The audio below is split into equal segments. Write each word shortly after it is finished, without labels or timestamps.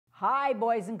Hi,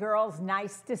 boys and girls.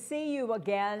 Nice to see you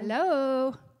again.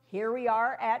 Hello. Here we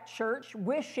are at church,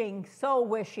 so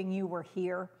wishing you were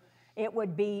here. It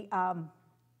would be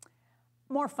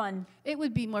more fun. It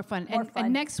would be more fun. More fun.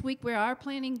 And next week we are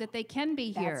planning that they can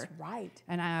be here. That's right.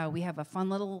 And we have a fun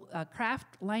little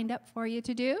craft lined up for you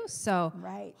to do. So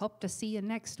Right. hope to see you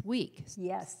next week.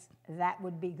 Yes, that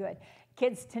would be good.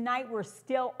 Kids, tonight we're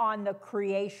still on the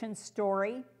creation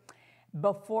story.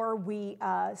 Before we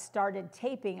started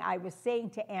taping, I was saying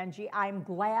to Angie, I'm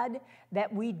glad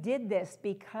that we did this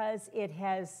because it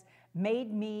has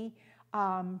made me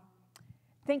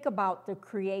think about the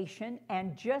creation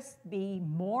and just be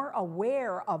more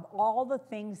aware of all the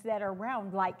things that are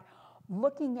around, like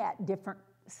looking at different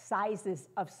sizes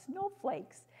of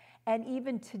snowflakes. And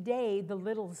even today, the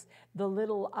little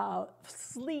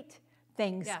sleet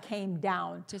things came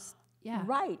down. Yeah.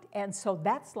 Right. And so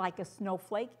that's like a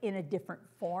snowflake in a different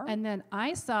form. And then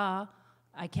I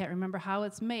can't remember how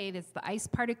it's made. It's the ice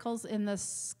particles in the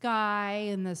sky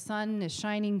and the sun is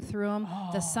shining through them.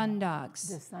 The sundogs.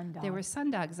 The sundogs. There were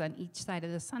sundogs on each side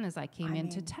of the sun as I came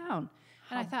into town.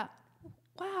 And I thought,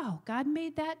 wow, God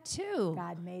made that too.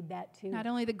 God made that too. Not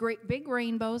only the great big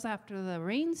rainbows after the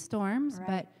rainstorms, Right.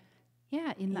 but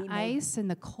yeah, in the ice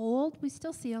and the cold, we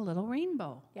still see a little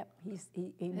rainbow. Yep,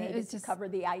 he made it to cover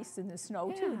the ice and the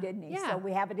snow too, didn't he? Yeah. So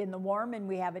we have it in the warm and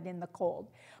we have it in the cold.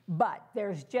 But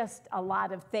there's just a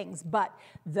lot of things. But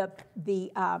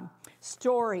the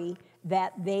story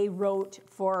that they wrote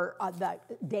for the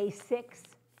day 6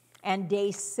 and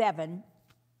day 7,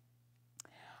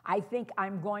 I think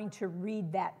I'm going to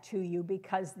read that to you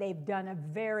because they've done a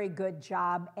very good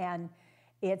job, and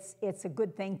it's a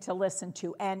good thing to listen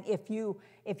to. And if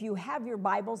you have your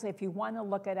Bibles, if you want to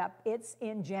look it up, it's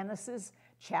in Genesis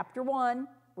chapter 1.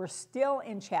 We're still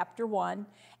in chapter 1,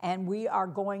 and we are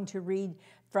going to read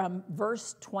from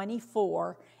verse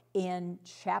 24 in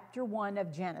chapter 1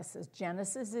 of Genesis.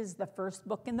 Genesis is the first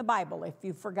book in the Bible, if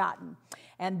you've forgotten.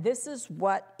 And this is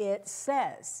what it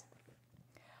says.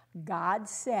 God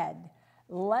said,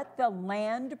 "Let the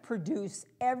land produce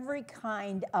every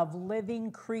kind of living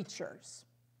creatures.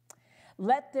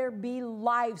 Let there be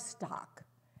livestock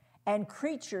and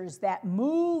creatures that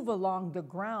move along the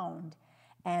ground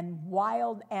and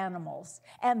wild animals."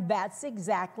 And that's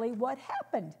exactly what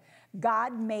happened.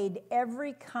 God made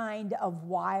every kind of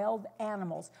wild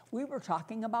animals. We were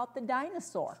talking about the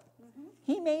dinosaur.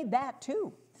 He made that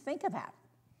too. Think of that.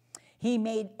 He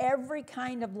made every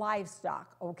kind of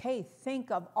livestock. Okay,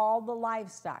 think of all the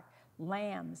livestock.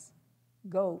 Lambs,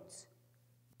 goats,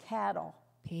 cattle,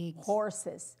 Pigs.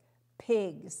 horses,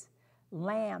 pigs,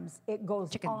 lambs. It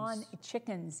goes Chickens. on.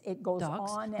 Chickens. It goes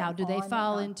Dogs. on and Now, do they on and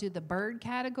fall on. into the bird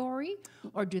category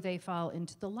or do they fall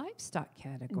into the livestock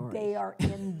category? They are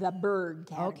in the bird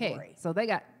category. Okay, so they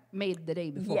got made the day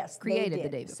before. Yes, created they did. the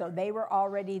day before. So they were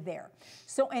already there.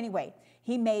 So anyway,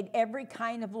 he made every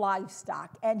kind of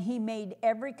livestock, and he made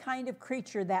every kind of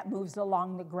creature that moves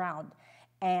along the ground.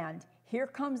 And here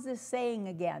comes this saying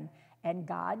again, and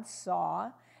God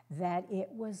saw that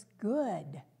it was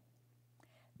good.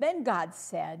 Then God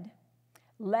said,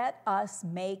 "Let us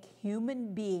make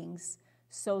human beings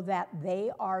so that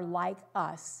they are like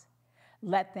us.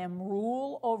 Let them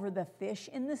rule over the fish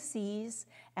in the seas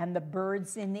and the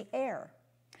birds in the air.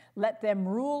 Let them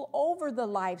rule over the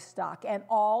livestock and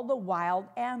all the wild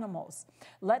animals.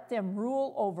 Let them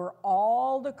rule over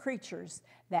all the creatures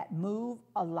that move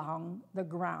along the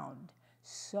ground."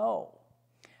 So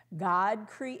God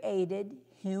created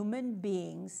human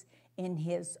beings in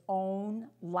his own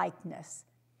likeness.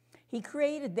 He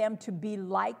created them to be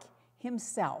like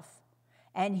himself,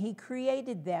 and he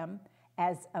created them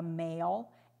as a male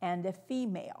and a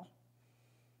female.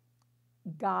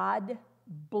 God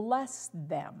blessed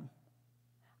them.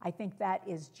 I think that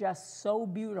is just so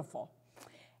beautiful.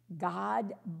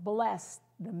 God blessed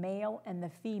the male and the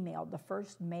female, the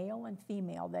first male and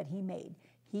female that he made.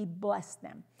 He blessed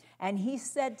them. And he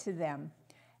said to them,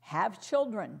 "Have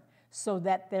children, so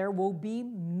that there will be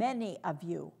many of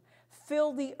you.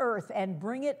 Fill the earth and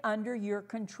bring it under your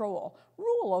control.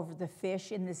 Rule over the fish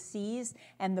in the seas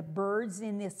and the birds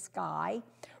in the sky.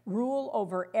 Rule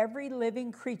over every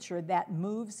living creature that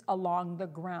moves along the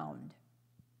ground."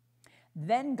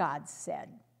 Then God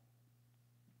said,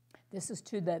 this is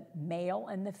to the male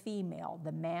and the female,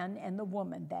 the man and the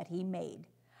woman that he made,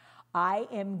 "I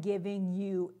am giving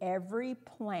you every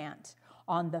plant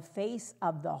on the face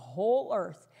of the whole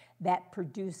earth that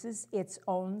produces its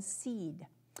own seed.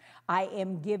 I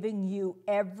am giving you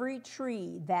every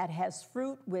tree that has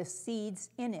fruit with seeds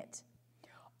in it.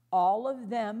 All of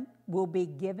them will be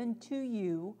given to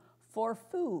you for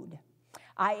food.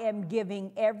 I am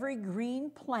giving every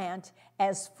green plant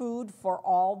as food for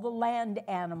all the land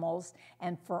animals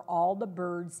and for all the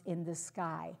birds in the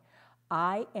sky.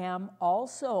 I am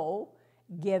also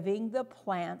giving the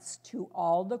plants to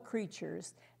all the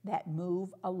creatures that move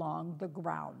along the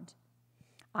ground.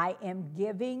 I am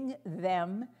giving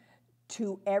them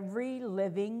to every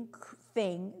living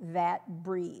thing that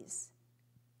breathes.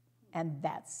 And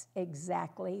that's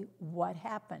exactly what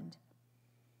happened.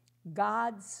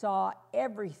 God saw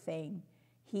everything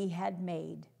he had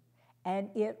made, and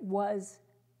it was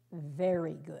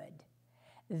very good.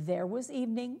 There was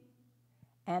evening,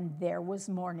 and there was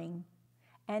morning,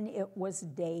 and it was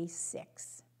day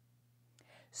 6.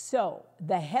 So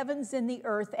the heavens and the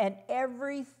earth and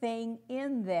everything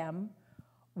in them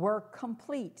were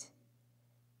complete.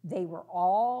 They were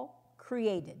all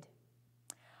created.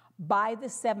 By the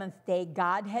 7th day,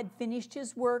 God had finished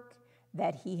his work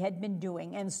that he had been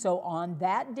doing. And so on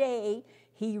that day,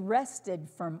 he rested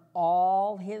from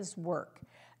all his work.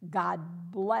 God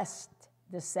blessed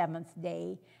the 7th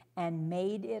day and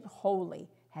made it holy.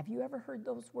 Have you ever heard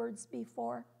those words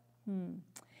before?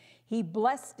 He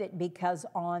blessed it because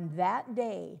on that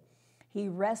day, he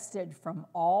rested from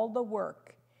all the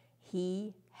work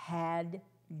he had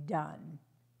done.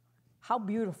 How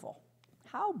beautiful.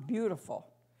 How beautiful.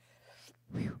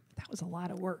 Whew, that was a lot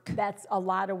of work. That's a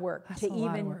lot of work. That's a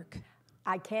lot of work.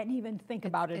 I can't even think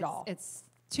about it all. It's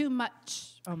too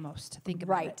much almost to think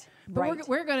about Right, it. But right.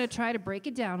 we're going to try to break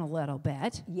it down a little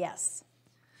bit. Yes.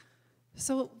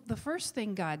 So the first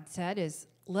thing God said is,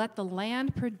 let the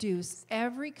land produce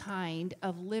every kind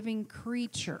of living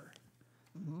creature.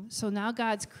 So now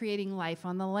God's creating life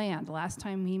on the land. Last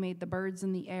time he made the birds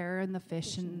in the air and the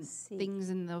fish and things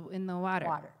in the water.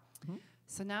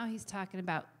 So now he's talking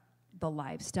about the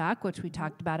livestock, which we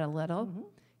talked about a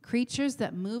little. Creatures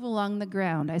that move along the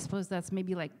ground. I suppose that's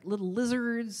maybe like little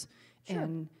lizards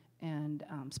and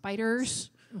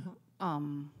spiders,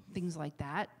 things like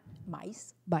that.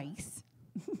 Mice.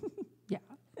 Yeah.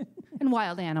 And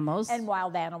wild animals. And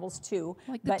wild animals too.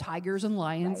 Like the tigers and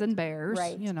lions and bears,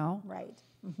 you know. Right.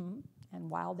 And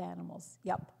wild animals.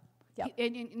 Yep.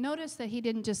 And you notice that he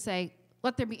didn't just say,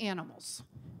 let there be animals.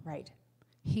 Right.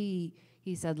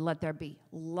 He said, let there be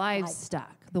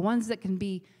livestock, the ones that can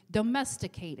be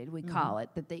domesticated, we call it,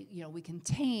 that we can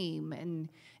tame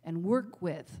and work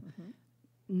with.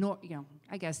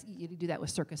 I guess you do that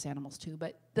with circus animals too,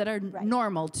 but that are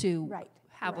normal to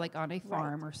have like on a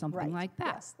farm or something like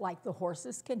that. Yes, like the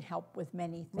horses can help with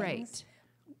many things.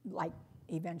 Like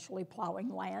eventually plowing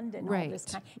land and all this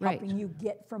kind, helping you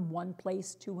get from one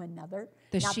place to another.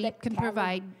 The sheep can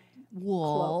provide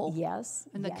wool. Yes.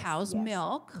 And the cow's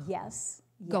milk. Yes.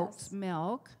 Goat's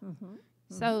milk.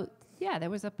 So, yeah, there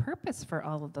was a purpose for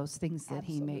all of those things that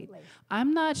he made.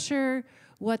 I'm not sure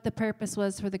what the purpose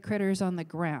was for the critters on the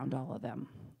ground, all of them.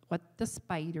 What the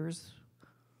spiders,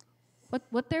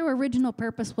 what their original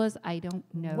purpose was, I don't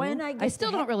know. I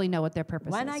still don't really know what their purpose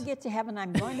is. When I get to heaven,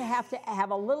 I'm going to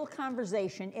have a little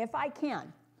conversation, if I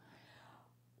can.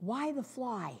 Why the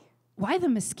fly? Why the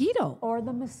mosquito? Or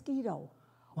the mosquito?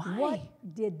 Why?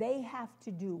 What did they have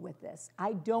to do with this?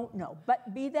 I don't know.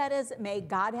 But be that as it may,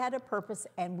 God had a purpose,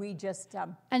 and we just...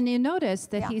 and you notice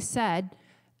that he said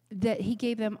that he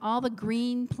gave them all the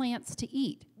green plants to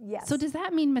eat. Yes. So does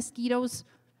that mean mosquitoes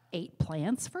ate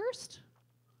plants first?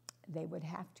 They would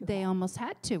have to. They almost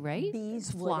had to, right?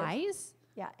 Bees Flies?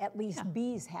 Yeah, at least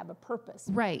bees have a purpose.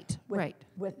 Right,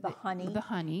 With the honey. The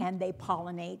honey. And they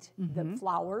pollinate the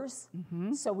flowers.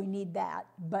 So we need that.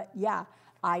 But yeah,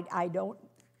 I don't know.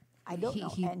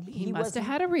 And he must have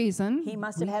had a reason. He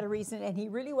must have had a reason, and he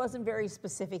really wasn't very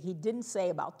specific. He didn't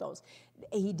say about those.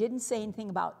 He didn't say anything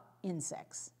about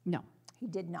insects. No. He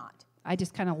did not. I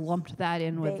just kind of lumped that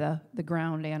in with the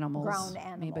ground animals. Ground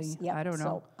animals. Maybe. Yep. I don't know.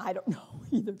 So I don't know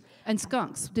either. And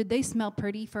skunks, did they smell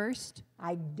pretty first?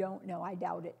 I don't know. I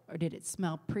doubt it. Or did it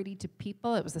smell pretty to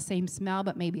people? It was the same smell,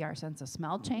 but maybe our sense of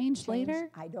smell changed later?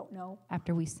 I don't know.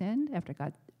 After we sinned? After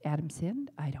Adam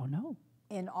sinned? I don't know.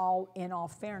 In all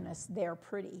fairness, they're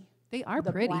pretty. They are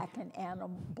the pretty. Black and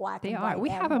white They are. We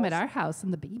have them at our house,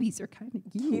 and the babies are kind of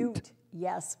cute.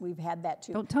 Yes, we've had that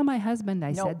too. Don't tell my husband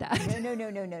I said that. No.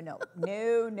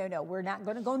 We're not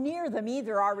going to go near them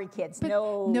either, are we, kids? But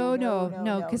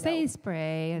no, because they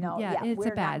spray, and it's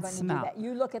a bad smell.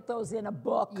 You look at those in a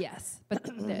book. Yes, but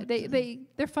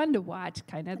they're fun to watch,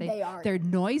 kind of. They are. They're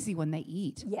noisy when they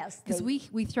eat. Yes. Because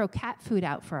we throw cat food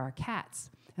out for our cats,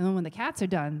 and then when the cats are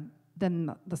done,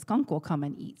 then the skunk will come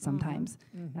and eat sometimes.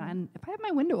 And if I have my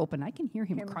window open, I can hear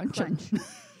him crunching.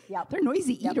 Yep. They're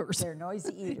noisy eaters. They're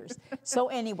noisy eaters. So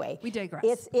anyway, we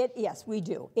digress. Yes, we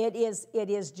do. It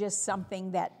is just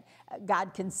something that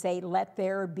God can say, let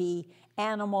there be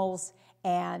animals,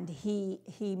 and he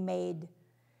made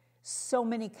so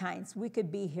many kinds. We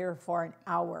could be here for an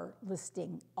hour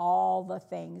listing all the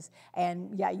things.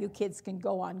 And yeah, you kids can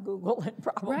go on Google and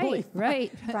probably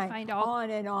find all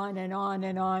on and on and on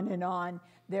and on and on.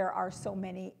 There are so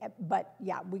many, but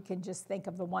yeah, we can just think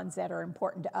of the ones that are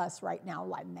important to us right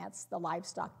now, and that's the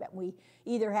livestock that we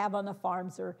either have on the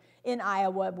farms or in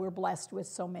Iowa. We're blessed with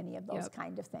so many of those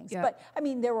kind of things. Yep. But I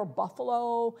mean, there were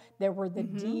buffalo, there were the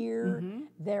deer,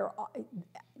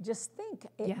 just think,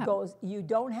 it goes, you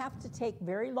don't have to take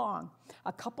very long,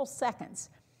 a couple seconds,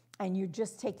 and you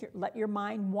just let your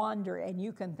mind wander, and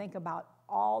you can think about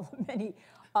all the many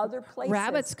other places.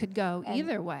 Rabbits could go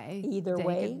either way. Either they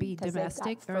way, could be 'cause they've got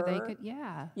domestic, or they fur. could,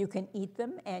 You can eat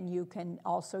them, and you can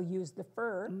also use the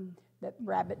fur, the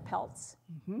rabbit pelts.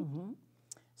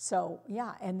 So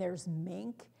yeah, and there's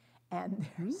mink, and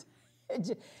there's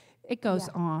it goes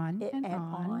on and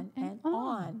on and and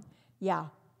on. Yeah.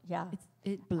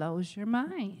 It blows your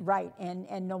mind. Right,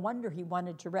 and no wonder he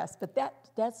wanted to rest. But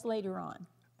that's later on.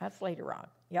 That's later on.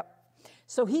 Yep.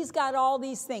 So he's got all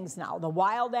these things now, the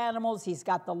wild animals, he's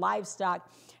got the livestock,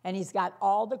 and he's got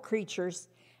all the creatures.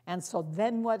 And so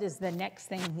then what is the next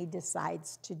thing he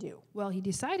decides to do? Well, he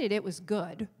decided it was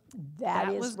good.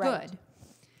 That was right. good.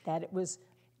 That it was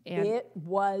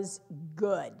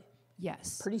good.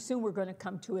 Yes. Pretty soon we're going to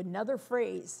come to another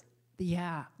phrase.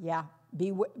 Yeah. Yeah,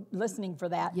 be listening for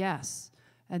that. Yes.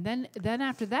 And then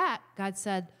after that, God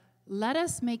said, let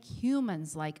us make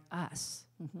humans like us.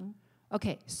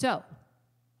 Okay, so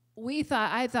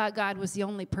I thought God was the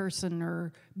only person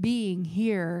or being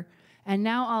here, and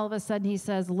now all of a sudden he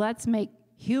says, let's make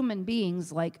human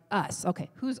beings like us. Okay,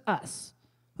 who's us?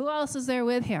 Who else is there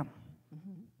with him?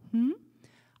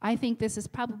 I think this is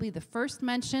probably the first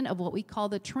mention of what we call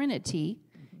the Trinity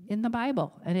in the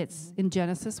Bible, and it's in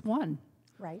Genesis 1.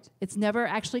 Right. It's never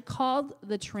actually called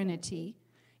the Trinity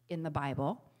in the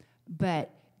Bible, but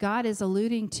God is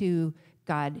alluding to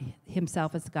God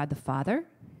himself as God the Father,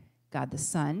 God the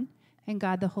Son, and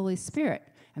God the Holy Spirit.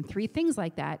 And three things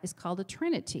like that is called a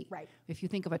Trinity. Right. If you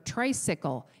think of a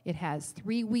tricycle, it has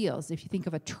 3 wheels. If you think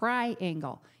of a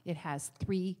triangle, it has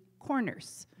 3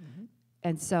 corners.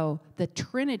 And so the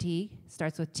Trinity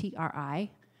starts with T-R-I,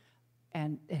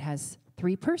 and it has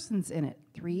 3 persons in it,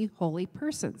 3 holy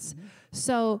persons.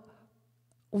 So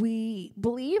we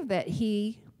believe that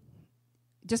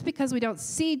just because we don't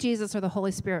see Jesus or the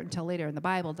Holy Spirit until later in the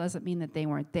Bible doesn't mean that they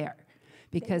weren't there.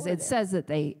 Because it says that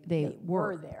they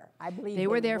were there. I believe they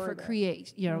were there for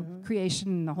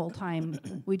creation the whole time.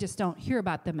 We just don't hear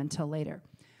about them until later.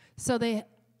 So they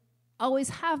always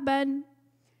have been,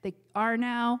 they are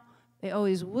now, they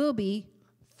always will be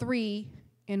 3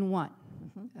 in 1.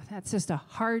 That's just a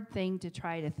hard thing to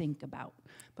try to think about,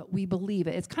 but we believe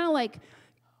it. It's kind of like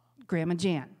Grandma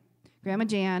Jan. Grandma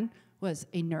Jan was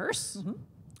a nurse.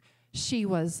 She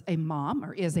was a mom,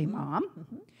 or is a mom,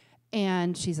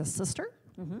 and she's a sister.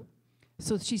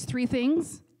 So she's 3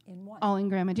 things In one. all in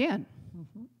Grandma Jan.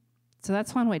 So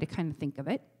that's one way to kind of think of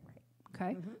it.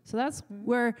 Okay? So that's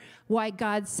why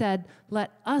God said,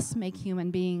 let us make human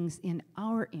beings in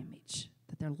our image,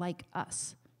 that they're like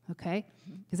us. Okay?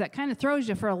 Because that kind of throws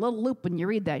you for a little loop when you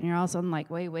read that, and you're all of a sudden like,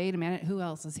 wait a minute, who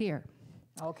else is here?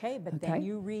 Okay, but then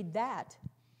you read that,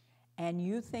 and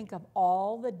you think of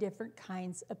all the different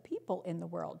kinds of people in the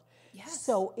world. Yes.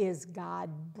 So is God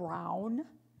brown?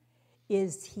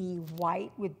 Is he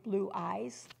white with blue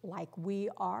eyes like we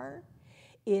are?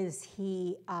 Is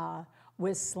he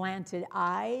with slanted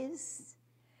eyes?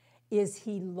 Is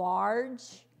he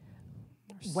large?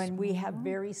 When we have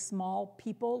very small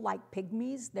people like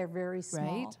pygmies, they're very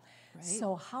small. Right.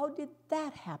 So how did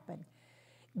that happen?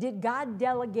 Did God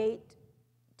did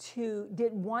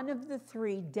one of the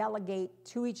 3 delegate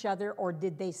to each other, or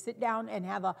did they sit down and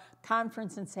have a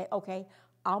conference and say, okay,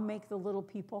 I'll make the little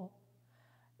people,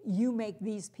 you make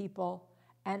these people,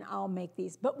 and I'll make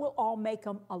these, but we'll all make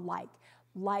them alike,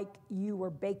 like you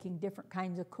were baking different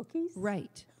kinds of cookies?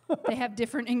 Right. They have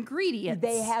different ingredients.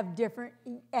 They have different,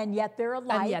 and yet they're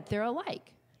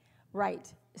alike.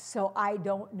 Right. So I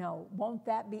don't know. Won't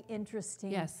that be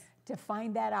interesting? Yes. To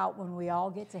find that out when we all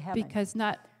get to heaven. Because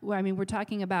we're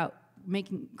talking about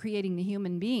creating the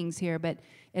human beings here,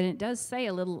 and it does say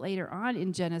a little later on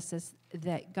in Genesis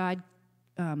that God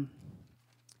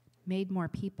made more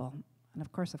people. And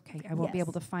of course, I won't be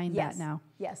able to find that now.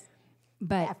 Yes.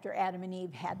 But after Adam and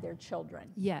Eve had their children.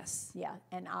 Yes. Yeah,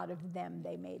 and out of them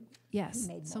they made. Yes.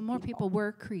 He made So more people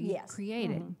were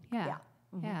created. Yeah.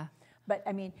 Yeah. But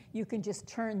I mean, you can just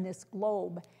turn this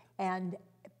globe, and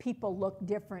people look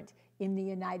different in the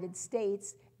United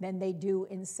States than they do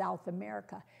in South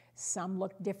America. Some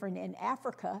look different in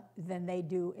Africa than they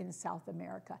do in South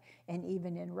America, and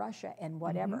even in Russia and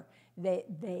whatever.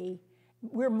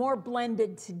 We're more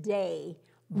blended today,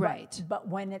 Right. But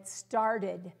when it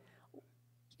started,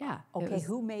 Yeah. okay,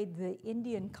 who made the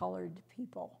Indian colored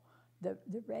people? The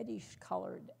reddish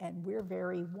colored, and we're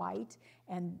very white,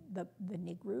 and the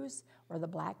Negroes or the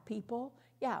black people,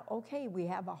 yeah, okay, we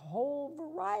have a whole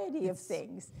variety of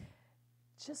things,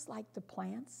 just like the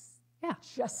plants, Yeah.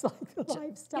 just like the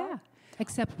livestock. Yeah.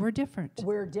 Except we're different.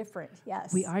 We're different,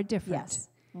 yes. We are different.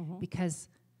 Yes. Because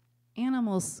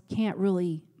animals can't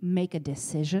really make a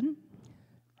decision.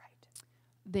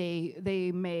 Right.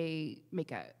 They may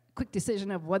make a quick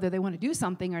decision of whether they want to do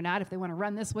something or not, if they want to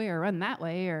run this way or run that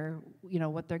way, or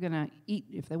what they're going to eat,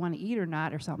 if they want to eat or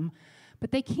not or something.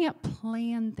 But they can't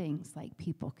plan things like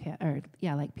people can,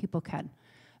 like people can.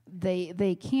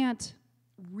 They can't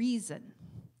reason.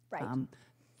 Right.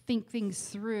 Think things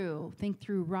through, think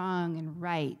through wrong and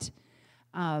right.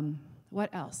 What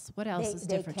else? What else is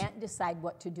different? They can't decide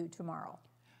what to do tomorrow.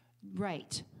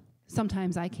 Right.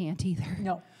 Sometimes I can't either.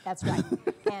 No, that's right.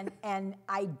 and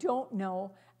I don't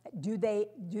know, do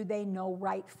they know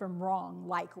right from wrong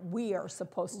like we are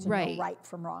supposed to know right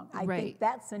from wrong? I think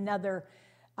that's another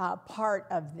part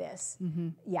of this.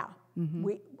 Yeah.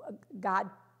 God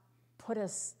put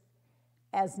us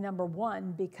as number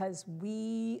one because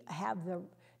we have the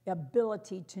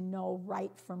ability to know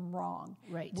right from wrong.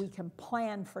 Right. We can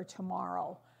plan for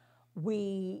tomorrow.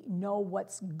 We know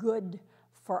what's good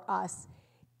for us.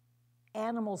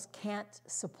 Animals can't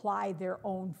supply their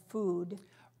own food.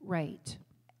 Right.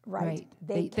 Right.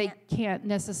 They can't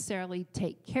necessarily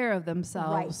take care of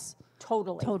themselves. Right.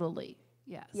 Totally. Totally.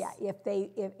 Yes. Yeah.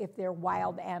 If they're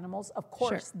wild animals, of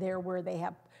course, they're where they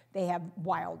have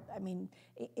wild. I mean,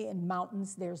 in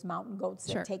mountains, there's mountain goats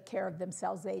that take care of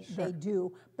themselves. They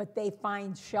do, but they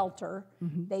find shelter.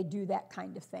 They do that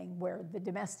kind of thing. Where the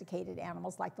domesticated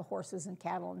animals, like the horses and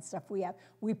cattle and stuff,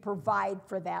 we provide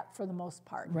for that for the most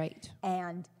part. Right.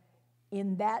 And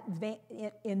in that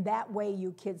way,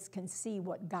 you kids can see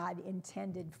what God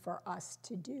intended for us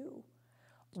to do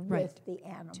with the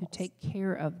animals. To take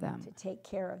care of them. To take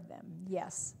care of them,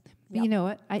 yes. But you know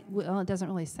what? Well, it doesn't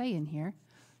really say in here,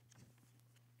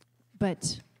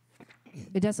 but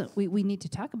it doesn't. We need to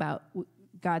talk about.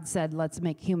 God said, "Let's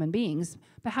make human beings."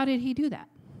 But how did He do that?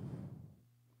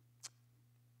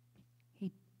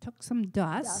 He took some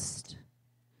dust.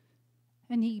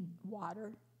 And He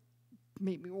Water.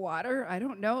 maybe water. I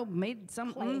don't know. Made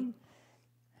something. Clay.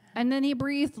 And then He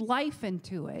breathed life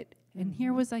into it. And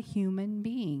here was a human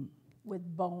being.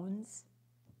 With bones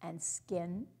and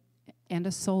skin And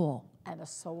a soul. and a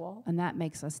soul. And that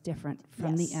makes us different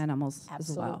from the Yes, animals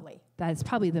as well. absolutely. That is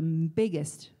probably the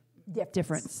biggest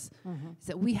difference. Is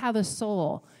that we have a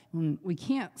soul. And we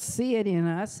can't see it in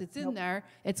us. It's in there.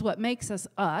 It's what makes us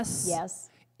us. Yes.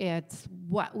 It's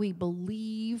what we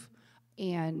believe.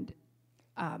 And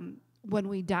when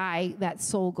we die, that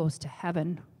soul goes to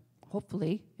heaven.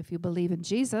 Hopefully, if you believe in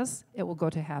Jesus, it will go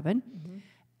to heaven.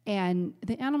 And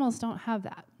the animals don't have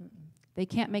that. They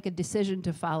can't make a decision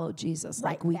to follow Jesus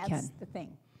like we can. That's the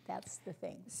thing. That's the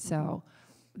thing. So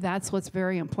that's what's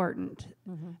very important.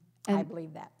 I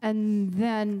believe that. And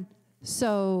then,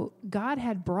 so God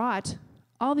had brought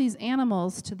all these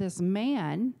animals to this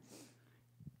man,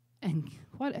 and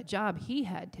what a job he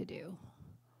had to do.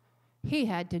 He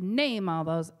had to name all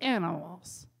those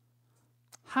animals.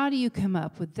 How do you come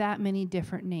up with that many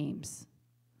different names?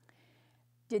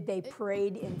 Did they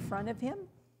parade in front of him?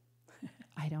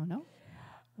 I don't know.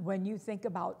 When you think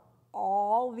about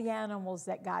all the animals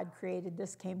that God created,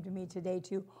 this came to me today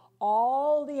too,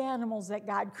 all the animals that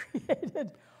God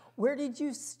created, where did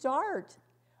you start?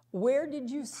 Where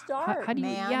did you start, How do you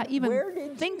man? even Where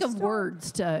did think you of start?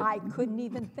 words to... I couldn't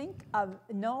even think of,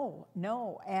 no.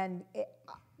 And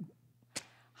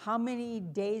how many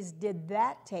days did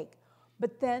that take?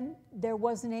 But then there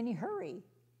wasn't any hurry.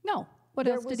 No. What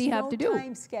else did he have to do? There was no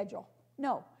time schedule.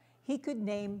 No. He could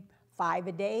name 5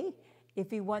 a day if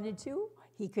he wanted to.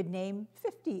 He could name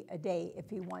 50 a day if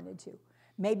he wanted to.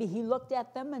 Maybe he looked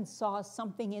at them and saw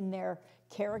something in their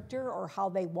character or how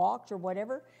they walked or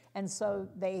whatever, and so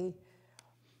they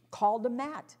called them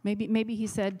that. Maybe he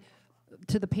said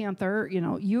to the panther,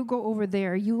 you go over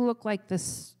there. You look like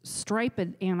this striped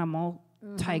animal,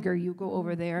 tiger. You go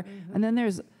over there. And then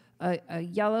there's a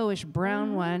yellowish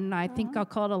brown one. I think I'll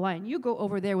call it a lion. You go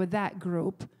over there with that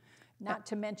group. Not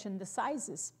to mention the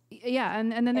sizes. Yeah,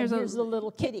 and then there's here's a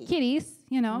little kitty. Kitties,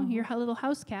 your little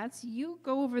house cats. You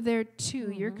go over there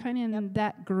too. You're kind of in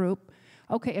that group.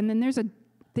 Okay, and then there's a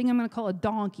thing I'm going to call a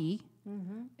donkey.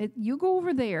 You go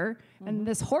over there, and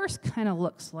this horse kind of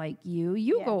looks like you.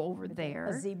 You Yeah. go over A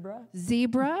there. zebra.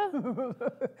 Zebra,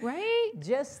 right?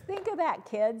 Just think of that,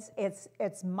 kids.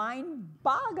 It's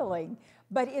mind-boggling,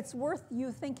 but it's worth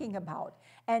you thinking about.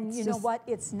 And It's you know just- what?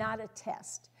 It's not a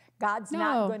test. God's No.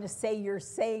 not going to say you're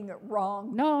saying it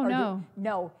wrong. No, or no.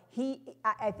 No,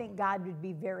 I think God would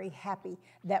be very happy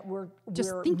that we're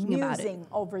Just thinking about it. musing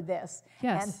over this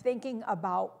Yes. and thinking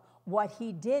about what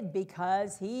he did,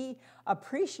 because he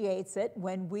appreciates it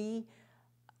when we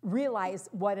realize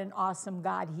what an awesome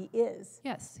God he is.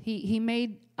 Yes, he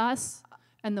made us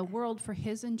and the world for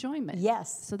his enjoyment.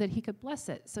 Yes. So that he could bless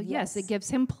it. So Yes. yes, it gives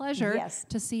him pleasure Yes.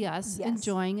 to see us Yes.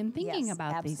 enjoying and thinking Yes,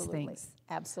 about absolutely. these things.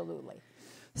 Absolutely.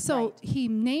 So Right. he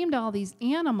named all these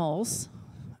animals,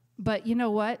 but you know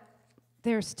what?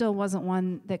 There still wasn't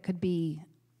one that could be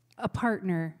a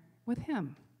partner with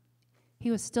him. He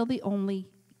was still the only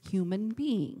human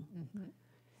being.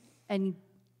 And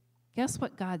guess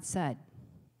what God said?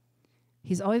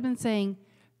 He's always been saying,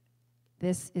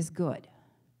 this is good.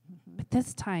 But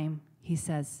this time, he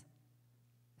says,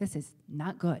 this is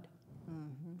not good.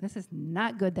 This is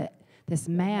not good that this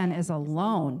man is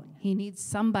alone. He needs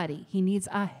somebody. He needs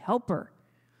a helper.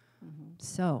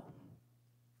 So,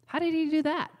 how did he do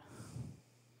that?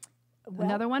 Well,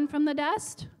 Another one from the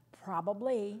dust?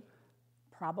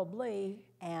 Probably.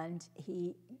 And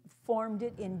he formed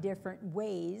it in different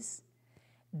ways.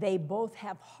 They both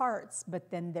have hearts, but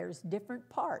then there's different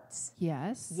parts.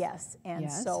 Yes. Yes, and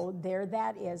Yes. so there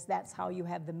that is. That's how you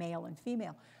have the male and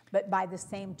female. But by the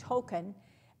same token,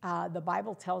 the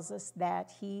Bible tells us that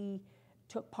he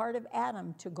took part of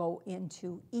Adam to go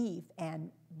into Eve.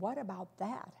 And what about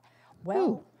that? Well,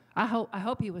 Ooh, I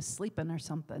hope he was sleeping or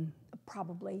something,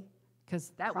 probably.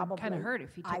 because that would kind Probably. of hurt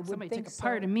if he I took, would somebody think took a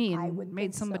part so. of me I and would made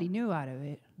think somebody so. new out of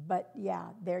it. But yeah,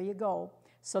 there you go.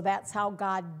 So that's how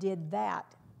God did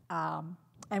that.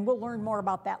 And we'll learn more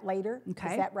about that later.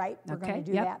 Okay. Is that right? We're Okay. going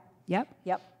to do Yep. that? Yep.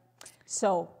 Yep.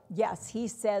 So yes, he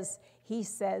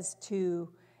says to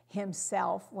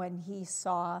himself when he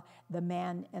saw the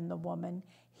man and the woman,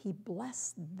 he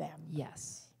blessed them.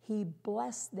 Yes. He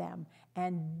blessed them.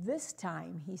 And this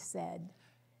time he said,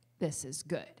 This is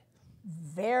good.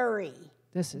 very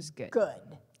This is good.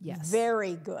 good. Yes.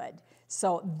 Very good.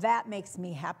 So that makes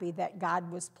me happy that God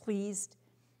was pleased,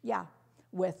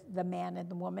 with the man and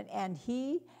the woman. And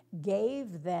he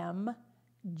gave them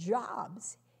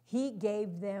jobs. He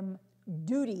gave them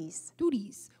duties.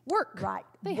 Duties. Work. Right.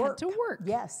 They Work. had to work.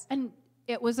 Yes. And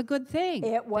it was a good thing.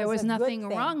 It was there was a good nothing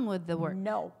thing. wrong with the work.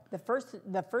 No. The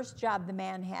first job the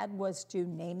man had was to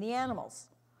name the animals.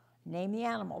 Name the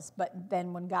animals. But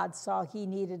then when God saw he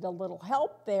needed a little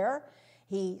help there,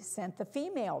 he sent the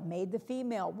female, made the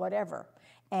female, whatever.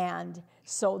 And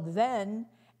so then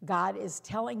God is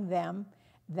telling them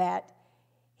that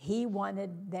he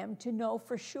wanted them to know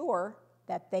for sure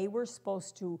that they were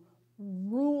supposed to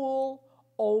rule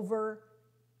over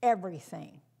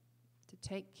everything. To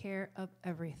take care of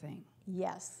everything.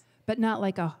 Yes. But not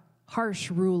like a harsh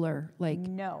ruler, like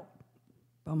No.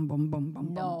 bum, bum, bum,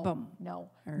 bum, No. bum, bum. No.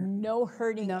 Or No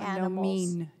hurting No, animals. no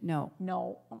mean, no.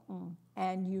 No.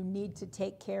 And you need to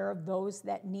take care of those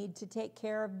that need to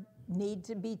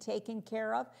be taken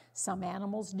care of. Some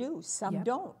animals do, some Yep.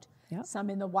 don't. Yep. Some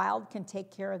in the wild can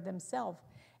take care of themselves.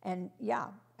 And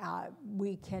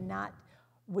we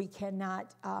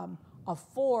cannot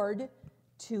afford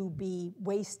to be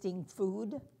wasting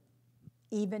food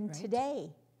even Right.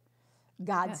 today.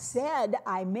 God Yes. said,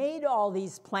 I made all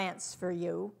these plants for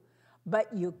you,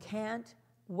 but you can't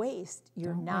waste.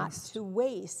 You're Don't not waste. to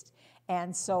waste.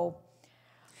 And so,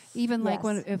 Even like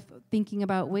when, Yes. if thinking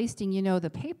about wasting, the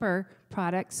paper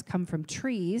products come from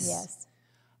trees. yes,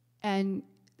 And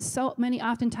so many,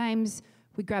 oftentimes,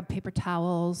 we grab paper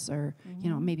towels or,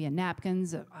 maybe a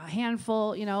napkins, a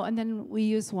handful, and then we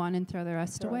use one and throw the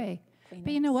rest Throw it. away.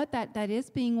 But you know what? That is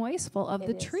being wasteful of the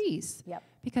It is. trees. Yep.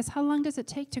 Because how long does it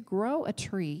take to grow a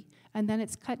tree and then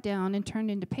it's cut down and turned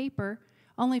into paper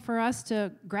only for us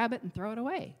to grab it and throw it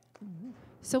away?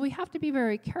 So we have to be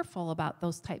very careful about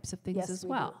those types of things Yes, as we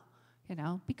well.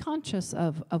 Be conscious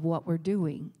of what we're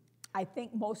doing. I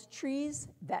think most trees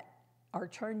that are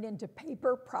turned into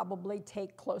paper probably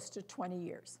take close to 20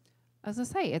 years. As I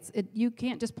say, you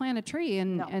can't just plant a tree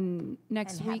and, No. and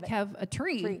next And have week it have a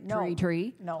tree.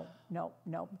 No,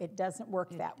 it doesn't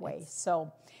work that way.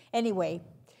 So anyway,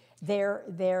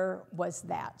 there was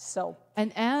that. So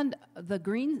And the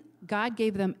green, God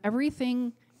gave them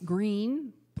everything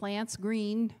green, plants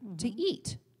green to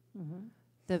eat.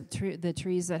 The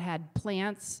trees that had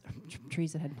plants,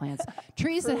 trees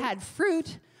that had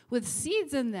fruit with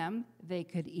seeds in them, they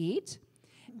could eat.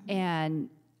 And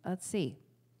let's see.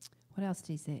 What else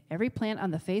did he say? Every plant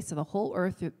on the face of the whole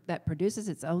earth that produces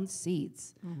its own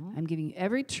seeds. I'm giving you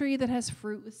every tree that has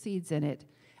fruit with seeds in it.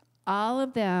 All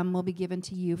of them will be given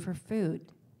to you for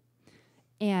food.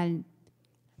 And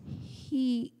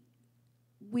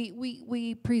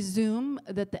we presume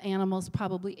that the animals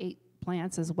probably ate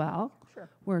plants as well. Sure.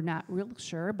 We're not real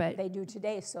sure, but They do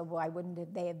today, so why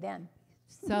wouldn't they have then?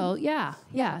 so yeah.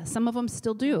 Some of them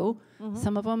still do.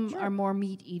 Some of them are more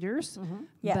meat eaters.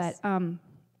 Yes. But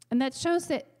and that shows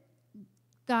that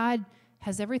God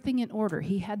has everything in order.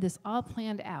 He had this all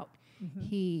planned out.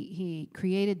 He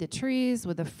created the trees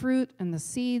with the fruit and the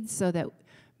seeds so that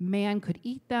man could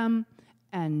eat them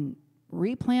and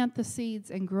replant the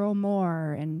seeds and grow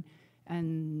more,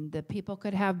 and the people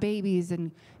could have babies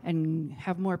and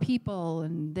have more people,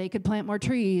 and they could plant more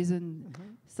trees, and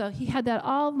so he had that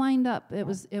all lined up. It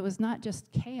was not just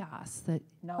chaos that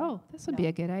this would be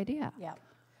a good idea. Yeah.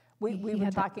 We were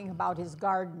talking about his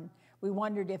garden. We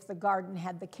wondered if the garden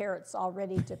had the carrots all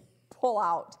ready to pull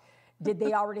out. Did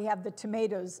they already have the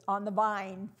tomatoes on the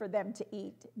vine for them to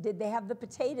eat? Did they have the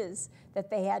potatoes that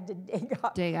they had to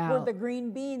dig out? Were the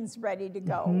green beans ready to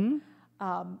go?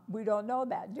 We don't know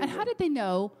that, do And we? how did they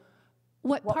know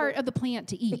what part of the plant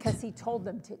to eat? Because he told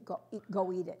them to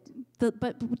go eat it.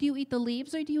 But do you eat the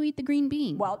leaves or do you eat the green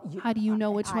bean? Well, how do you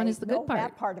know which one is the good part?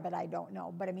 That part of it I don't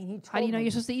know, but I mean he told How do you know them.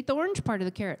 you're supposed to eat the orange part of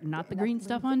the carrot, not the green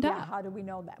stuff on top? Yeah, how do we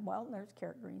know that? Well, there's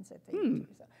carrot greens that they eat too.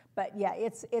 So. But yeah,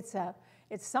 it's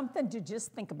something to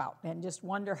just think about and just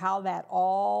wonder how that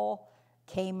all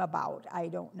came about. I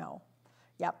don't know.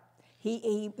 Yep.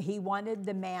 He wanted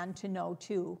the man to know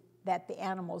too that the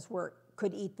animals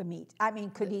could eat the meat. I mean,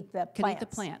 could eat the plants. Could eat the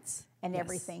plants. And Yes.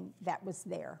 everything that was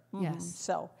there. Yes.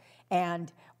 So,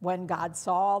 and when God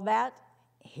saw all that,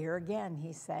 here again,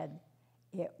 he said,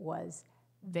 it was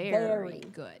Very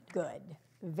good. Good.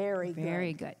 Very good.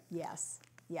 Very good. Yes.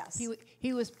 Yes.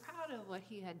 He was proud of what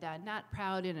he had done, not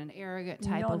proud in an arrogant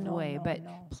type No, of no, way, no, but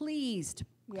no. pleased,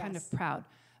 kind of Yes. proud.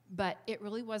 But it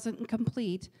really wasn't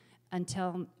complete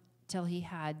until he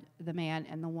had the man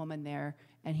and the woman there,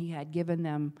 and he had given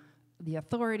them the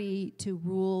authority to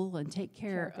rule and take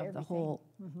care of the everything. whole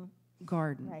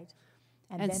garden. Right.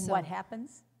 And And then so- what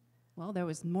happens? Well, there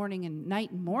was morning and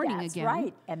night and morning That's again.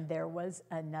 right. And there was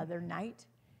another night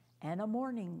and a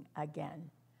morning again.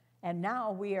 And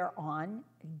now we are on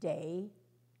day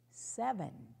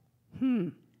 7.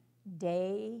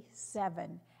 Day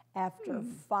 7. After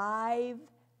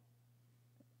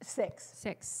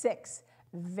 6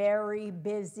 very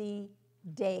busy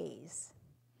days.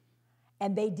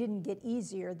 And they didn't get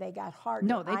easier, they got harder.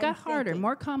 No, they I'm got harder, thinking-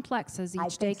 more complex as I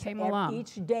each day think so. came along.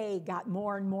 Each day got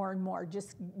more and more and more,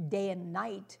 just day and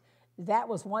night. That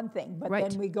was one thing. But Right.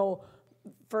 then we go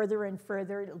further and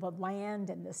further, the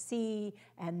land and the sea,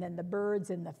 and then the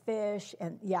birds and the fish,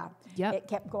 and Yep. it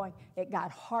kept going. It got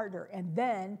harder. And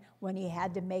then when he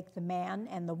had to make the man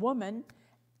and the woman,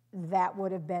 that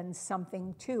would have been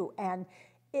something too. And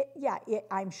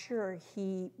I'm sure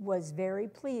he was very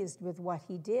pleased with what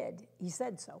he did. He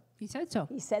said so. He said so.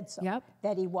 He said so. Yep.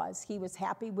 That he was. He was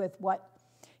happy with what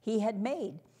he had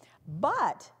made.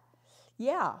 But,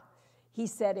 yeah, he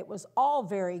said it was all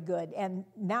very good. And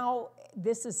now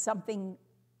this is something,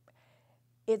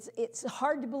 it's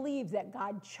hard to believe that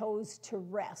God chose to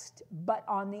rest. But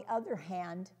on the other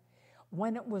hand,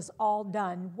 when it was all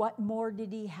done, what more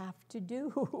did he have to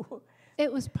do?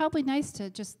 It was probably nice to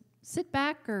just sit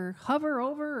back or hover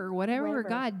over or whatever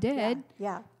God did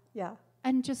Yeah.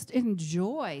 and just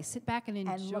enjoy, sit back and look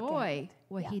at enjoy it.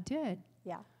 what Yeah. he did.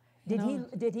 Yeah. You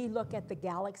Did he look at the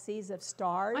galaxies of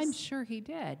stars? I'm sure he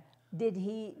did. Did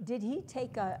he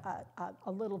take a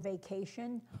little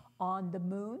vacation on the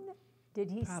moon? Did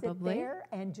he Probably. sit there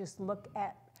and just look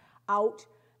out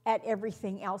at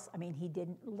everything else? I mean, he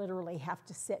didn't literally have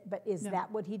to sit, but is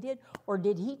that what he did? Or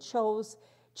did he choose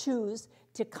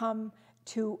to come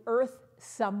to Earth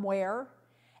somewhere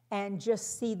and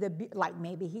just see like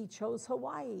maybe he chose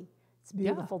Hawaii. It's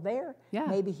beautiful there. Yeah.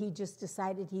 Maybe he just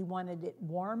decided he wanted it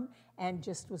warm and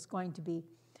just was going to be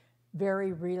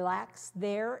very relaxed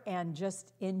there and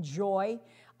just enjoy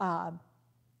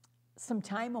some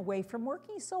time away from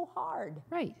working so hard.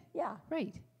 Right. Yeah,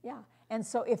 Right. yeah. And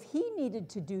so if he needed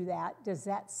to do that, does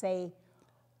that say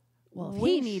Well, if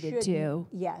we he needed shouldn't- to,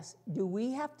 Yes. Do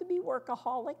we have to be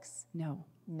workaholics? no.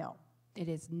 No. It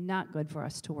is not good for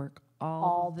us to work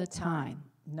all the time.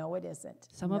 No, it isn't.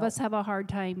 Some of us have a hard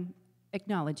time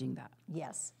acknowledging that,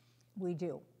 Yes, we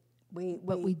do.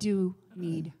 but we do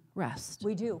need rest.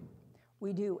 We do.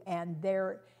 We do. And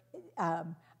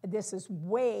this is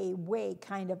way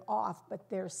kind of off, but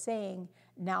they're saying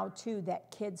now too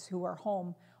that kids who are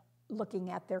home looking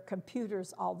at their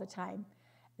computers all the time.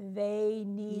 They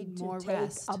need to more take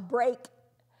rest. a break.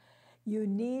 You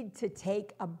need to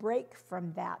take a break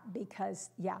from that because,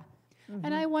 yeah.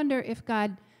 And I wonder if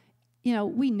God,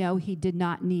 we know he did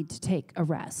not need to take a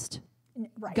rest.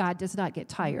 Right. God does not get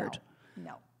tired.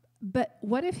 No. But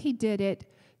what if he did it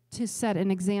to set an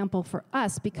example for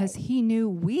us because he knew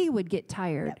we would get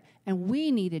tired and we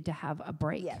needed to have a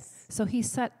break. Yes. So he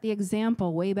set the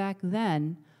example way back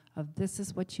then of this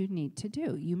is what you need to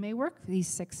do. You may work these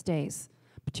 6 days,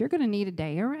 but you're going to need a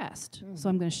day of rest. So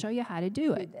I'm going to show you how to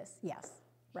do it. Do this, yes.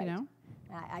 Right. You know?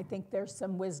 I think there's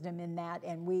some wisdom in that,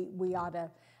 and we ought to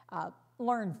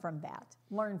learn from that.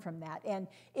 Learn from that. And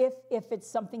if it's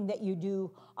something that you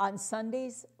do on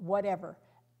Sundays, whatever,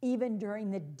 even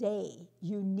during the day,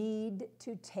 you need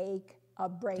to take a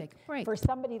break. Take a break. For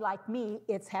somebody like me,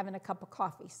 it's having a cup of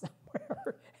coffee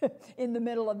somewhere in the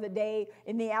middle of the day,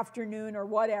 in the afternoon, or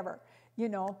whatever,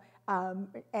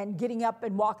 and getting up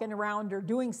and walking around or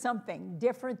doing something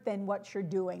different than what you're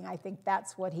doing. I think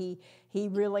that's what he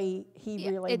really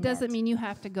It doesn't mean you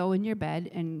have to go in your bed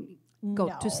and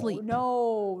go to sleep.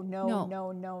 No.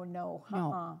 No,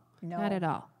 not at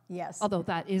all. Yes. Although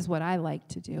that is what I like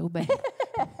to do, but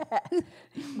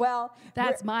well,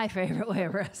 that's my favorite way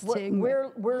of resting.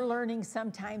 We're learning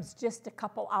sometimes just a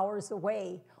couple hours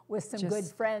away with some good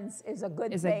friends is a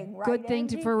good thing, right? Good thing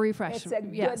Angie? for refreshment.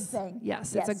 It's a good thing.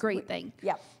 Yes, it's a great thing.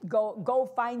 Yeah, go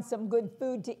find some good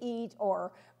food to eat,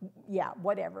 or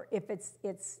whatever. If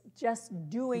it's just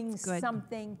doing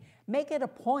something, make it a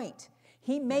point.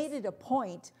 He made it a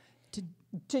point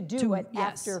to do it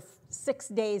after 6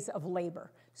 days of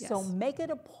labor. Yes. So make it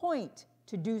a point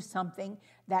to do something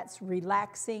that's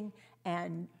relaxing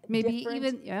and maybe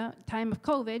different. even time of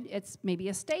COVID, it's maybe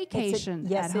a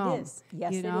staycation at home. Yes, it is.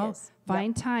 Yes, it is.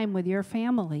 Find time with your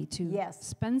family to Yes.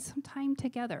 spend some time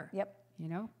together. Yep.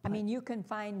 I mean, you can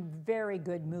find very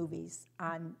good movies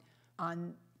on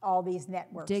all these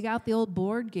networks. dig out the old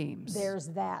board games. There's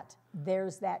that.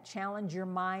 Challenge your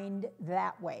mind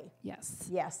that way. Yes.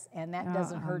 Yes, and that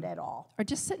doesn't hurt at all. Or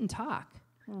just sit and talk.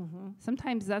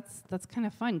 Sometimes that's kind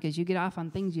of fun because you get off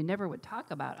on things you never would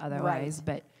talk about otherwise.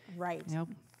 But Right.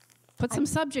 put some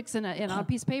subjects in a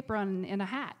piece of paper in a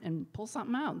hat and pull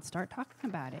something out and start talking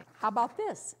about it. How about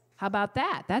this? How about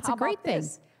that? That's How a great about thing.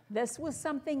 this? This was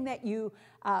something that you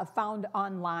found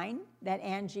online that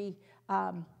Angie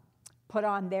put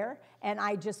on there. And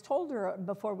I just told her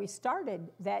before we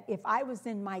started that if I was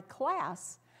in my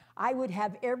class, I would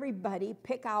have everybody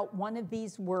pick out one of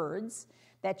these words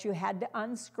that you had to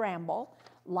unscramble,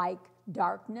 like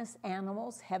darkness,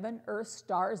 animals, heaven, earth,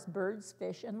 stars, birds,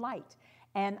 fish, and light.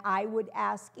 And I would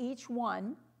ask each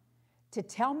one to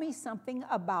tell me something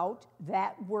about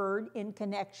that word in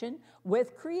connection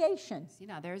with creation. See,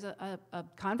 now there's a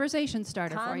conversation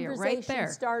starter for you right Conversation there.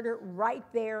 starter right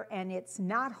there, and it's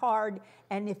not hard.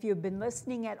 And if you've been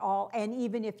listening at all, and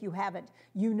even if you haven't,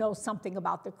 you know something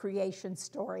about the creation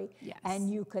story, Yes.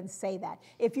 and you can say that.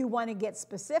 If you want to get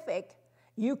specific,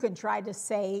 you can try to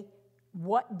say,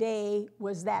 what day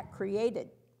was that created?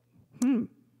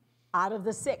 Out of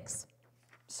the 6.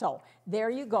 So there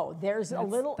you go. There's a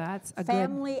little that's a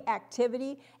family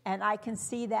activity, and I can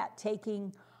see that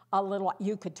taking a little.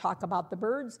 You could talk about the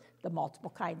birds, the multiple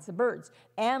kinds of birds.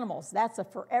 Animals, that's a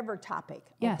forever topic.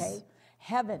 Yes. Okay.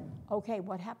 Heaven. Okay,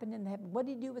 what happened in the heaven? What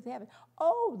did he do with heaven?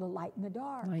 Oh, the light in the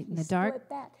dark. Light in He the dark. split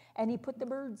that, and he put the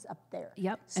birds up there.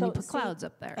 Yep, and he put clouds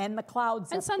up there. And the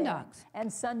clouds And up there. sundogs. And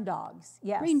sundogs,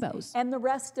 yes. Rainbows. And the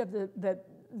rest of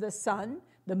the sun,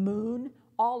 the moon,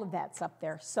 all of that's up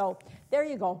there. So there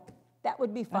you go. That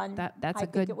would be fun. That's I a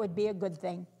think good- it would be a good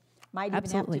thing. Might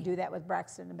Absolutely. even have to do that with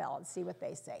Braxton and Bella and see what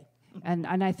they say. And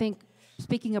I think,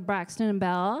 speaking of Braxton and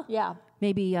Bella, Yeah.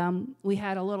 maybe we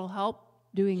had a little help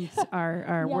doing our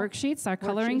Yeah. worksheets, our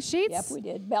coloring sheets. Yep, we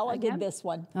did. Bella Again? did this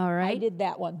one. All I right. did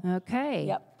that one. Okay.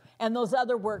 Yep. And those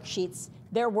other worksheets,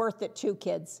 they're worth it too,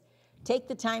 kids. Take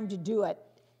the time to do it.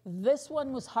 This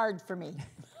one was hard for me.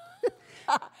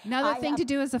 Another thing to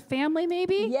do as a family,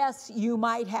 maybe? Yes, you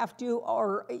might have to,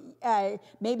 or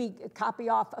maybe copy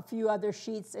off a few other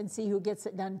sheets and see who gets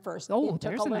it done first. Oh, It took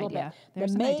there's a an little idea. bit.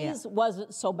 There's The an idea. maze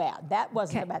wasn't so bad. That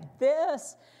wasn't so Okay. bad.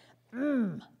 This,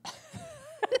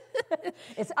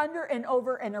 it's under and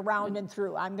over and around and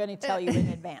through. I'm going to tell you in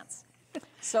advance.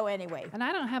 So anyway. And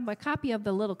I don't have my copy of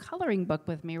the little coloring book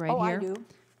with me right Oh, here. I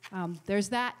do. There's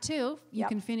that too. You Yep.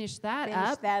 can finish that Finish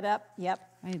up. that up. Yep.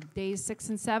 I have days 6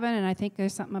 and 7, and I think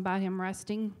there's something about him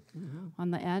resting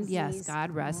on the end. Yes, Disease.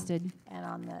 God rested. And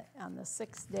on the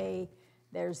 6th day,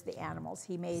 there's the animals.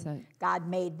 So- God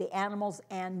made the animals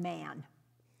and man.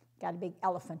 Got a big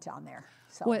elephant on there.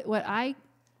 So What I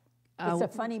It's a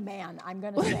funny man, I'm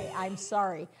going to say. I'm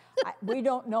sorry. We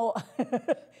don't know.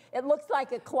 It looks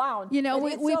like a clown. You know,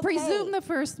 but we it's okay. presume the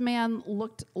first man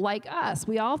looked like us.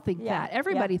 We all think Yeah, that.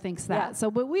 Everybody yeah, thinks that. yeah, So,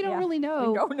 but we don't yeah. really know,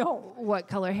 We don't know. what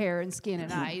color hair and skin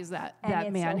and eyes that And that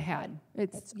it's man okay. had.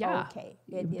 It's yeah, okay.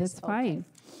 It it's is fine.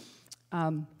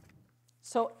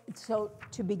 So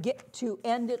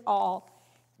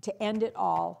to end it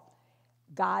all,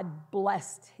 God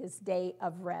blessed his day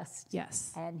of rest.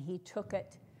 Yes. And he took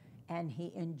it and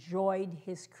he enjoyed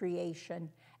his creation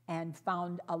and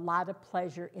found a lot of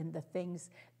pleasure in the things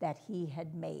that he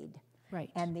had made. Right.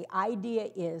 And the idea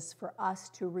is for us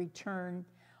to return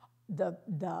the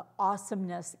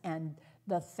awesomeness and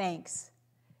the thanks,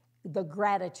 the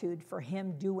gratitude for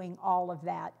him doing all of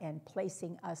that and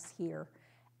placing us here,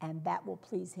 and that will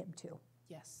please him too.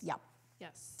 Yes. Yep.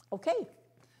 Yes. Okay,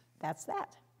 that's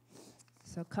that.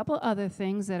 So a couple other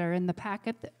things that are in the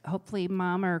packet that hopefully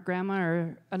mom or grandma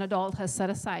or an adult has set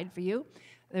aside for you.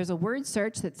 There's a word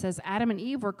search that says Adam and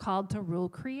Eve were called to rule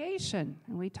creation.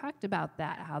 And we talked about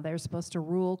that, how they're supposed to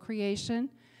rule creation,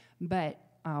 but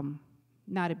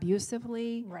not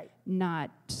abusively, Right.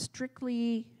 not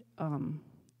strictly,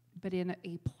 but in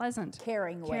a pleasant,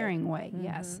 Caring way.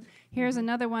 Yes. Here's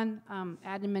another one.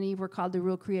 Adam and Eve were called to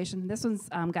rule creation. This one's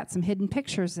got some hidden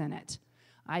pictures in it.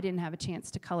 I didn't have a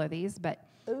chance to color these, but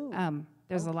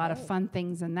there's a lot of fun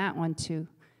things in that one to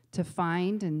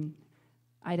find. And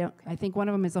I think one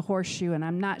of them is a horseshoe, and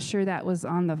I'm not sure that was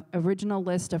on the original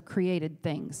list of created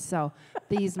things. So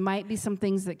these might be some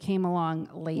things that came along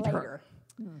later.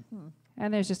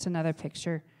 And there's just another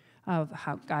picture of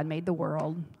how God made the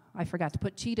world. I forgot to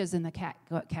put cheetahs in the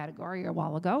category a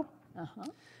while ago.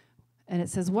 And it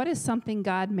says, what is something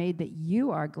God made that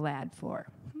you are glad for?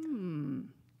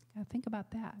 Gotta think about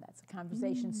that. That's a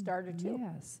conversation starter too.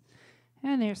 Yes.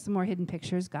 And there's some more hidden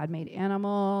pictures. God made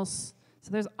animals.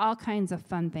 So there's all kinds of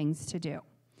fun things to do.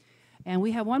 And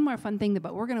we have one more fun thing,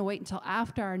 but we're going to wait until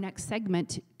after our next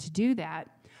segment to do that.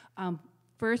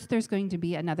 First, there's going to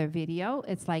be another video.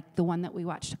 It's like the one that we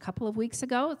watched a couple of weeks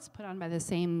ago. It's put on by the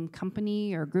same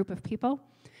company or group of people.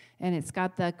 And it's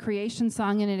got the creation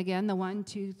song in it again, the 1,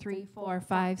 2, 3, 4,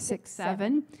 5, 6,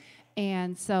 7.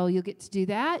 And so you'll get to do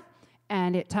that.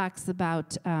 And it talks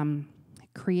about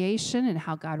creation and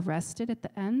how God rested at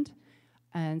the end.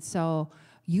 And so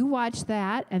you watch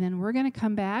that, and then we're going to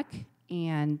come back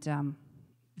and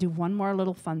do one more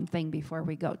little fun thing before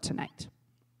we go tonight.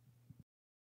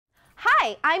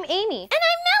 Hi, I'm Amy. And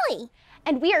I'm Melly.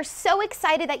 And we are so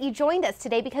excited that you joined us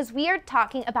today because we are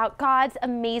talking about God's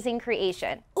amazing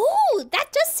creation. Ooh,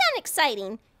 that does sound exciting.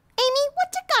 Amy,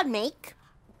 what did God make?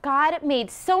 God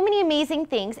made so many amazing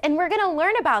things, and we're going to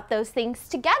learn about those things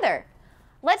together.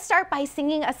 Let's start by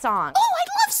singing a song. Oh, I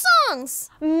love songs.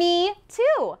 Me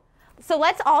too. So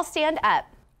let's all stand up.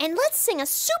 And let's sing a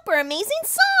super amazing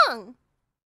song.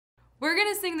 We're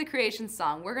going to sing the creation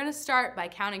song. We're going to start by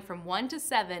counting from 1 to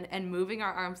 7 and moving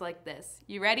our arms like this.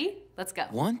 You ready? Let's go.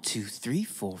 1, 2, 3,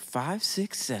 4, 5,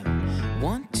 6, 7.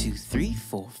 1, 2, 3,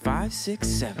 4, 5, 6,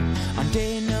 7. On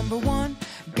day number 1,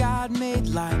 God made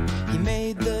light. He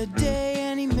made the day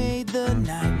and he made the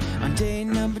night. On day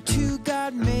number 2,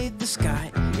 God made the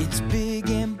sky. It's big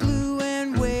and blue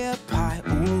and way up high.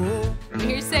 Whoa. Let me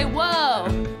hear you say, whoa.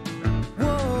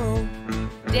 Whoa.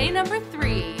 Day number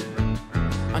 3.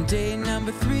 On day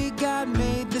number 3, God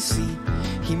made the sea.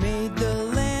 He made the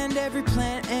land, every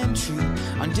plant and tree.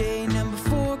 On day number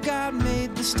 4, God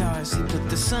made the stars. He put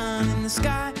the sun in the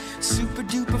sky, super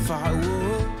duper far.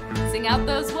 Whoa, Sing out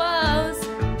those woes.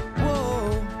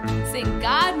 whoa. Sing,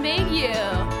 God made you.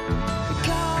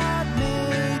 God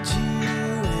made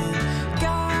you and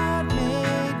God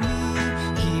made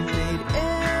me. He made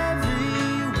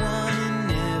everyone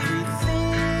and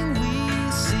everything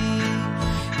we see.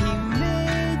 He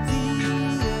made the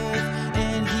earth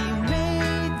and he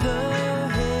made the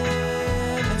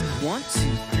heavens. 1,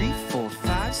 2, 3, 4,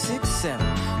 5, 6, 7.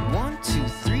 1, 2,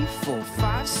 3, 4,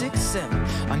 5, 6,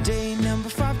 7. On day number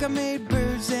 5, God made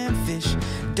birds and fish,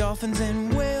 dolphins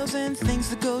and whales and things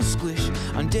that go squish.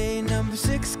 On day number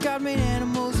 6, God made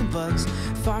animals and bugs,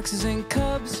 foxes and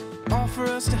cubs, all for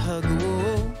us to hug.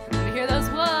 Whoa, Let me hear those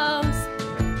woes.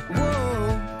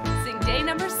 whoa. Sing day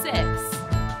number 6.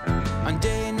 On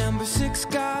day number 6,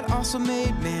 God also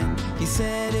made man. He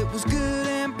said it was good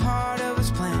and part of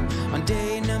his plan. On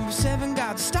day number 7,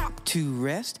 God stopped to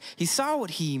rest. He saw what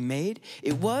he made.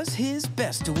 It was his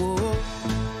best. Whoa,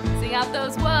 Sing out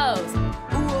those woes.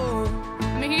 whoa.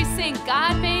 Let me hear you sing,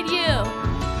 God made you.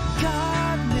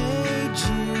 God made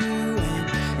you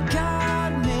and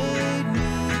God made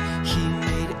me. He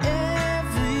made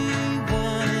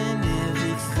everyone and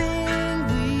everything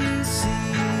we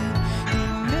see.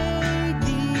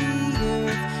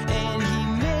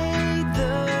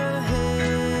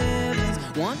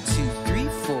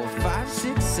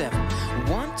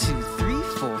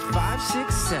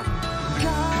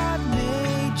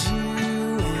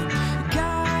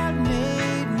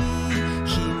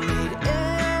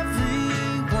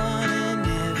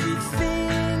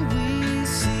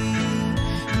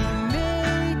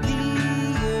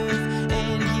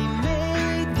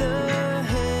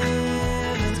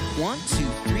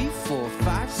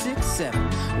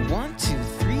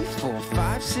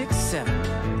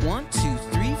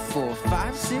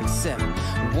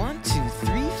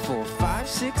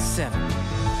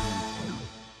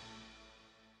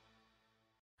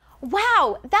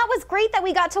 Wow, that was great that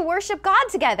we got to worship God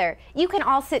together. You can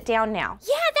all sit down now.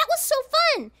 Yeah, that was so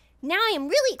fun. Now I am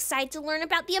really excited to learn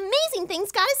about the amazing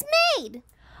things God has made.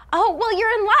 Oh, well,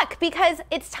 you're in luck because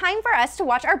it's time for us to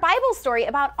watch our Bible story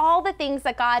about all the things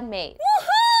that God made.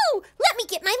 Woohoo! Let me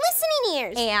get my listening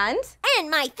ears. And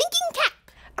my thinking cap.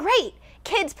 great.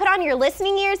 Kids, put on your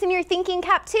listening ears and your thinking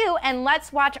cap too, and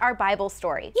let's watch our Bible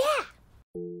story. Yeah.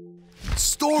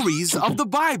 Stories of the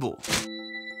Bible.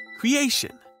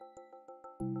 Creation.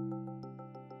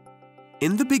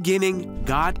 In the beginning,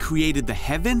 God created the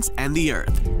heavens and the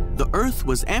earth. The earth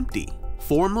was empty,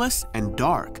 formless, and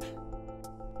dark.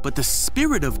 But the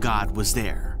Spirit of God was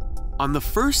there. On the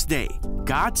first day,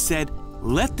 God said,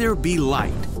 "Let there be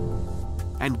light."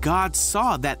 And God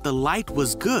saw that the light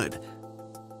was good.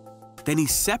 Then He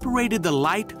separated the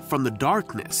light from the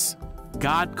darkness.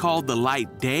 God called the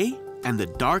light day and the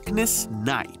darkness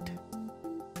night.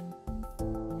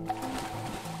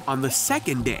 On the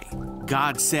second day,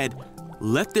 God said,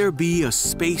 "Let there be a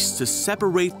space to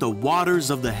separate the waters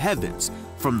of the heavens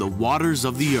from the waters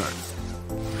of the earth."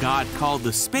 God called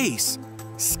the space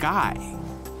sky.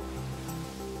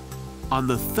 On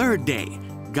the third day,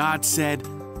 God said,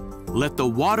 "Let the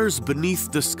waters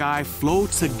beneath the sky flow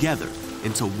together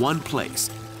into one place,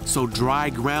 so dry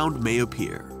ground may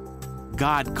appear."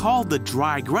 God called the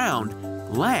dry ground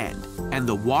land and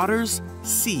the waters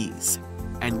seas,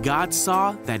 and God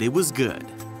saw that it was good.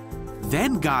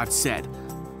 Then God said,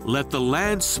 "Let the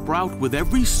land sprout with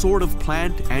every sort of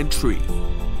plant and tree."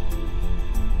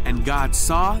 And God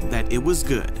saw that it was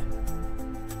good.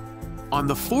 On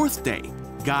the fourth day,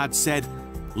 God said,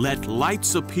 "Let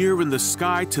lights appear in the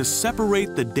sky to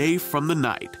separate the day from the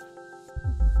night."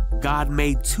 God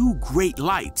made two great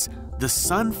lights, the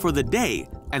sun for the day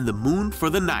and the moon for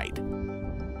the night.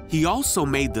 He also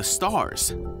made the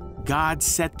stars. God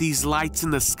set these lights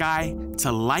in the sky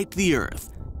to light the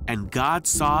earth, and God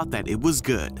saw that it was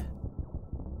good.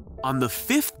 On the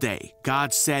fifth day,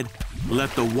 God said,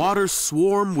 "Let the waters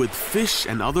swarm with fish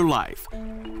and other life.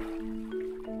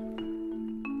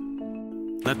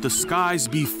 Let the skies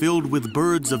be filled with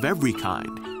birds of every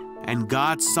kind." And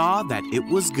God saw that it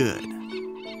was good.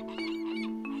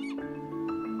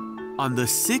 On the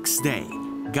sixth day,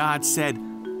 God said,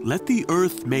 "Let the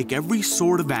earth make every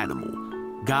sort of animal."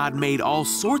 God made all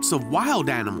sorts of wild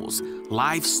animals,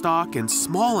 livestock and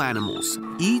small animals,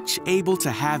 each able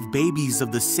to have babies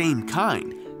of the same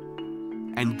kind.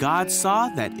 And God saw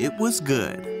that it was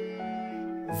good.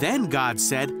 Then God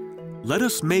said, "Let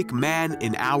us make man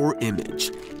in our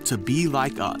image, to be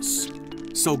like us."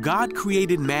 So God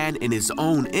created man in His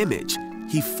own image.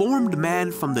 He formed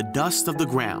man from the dust of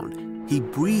the ground. He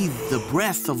breathed the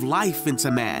breath of life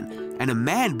into man, and a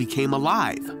man became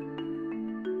alive.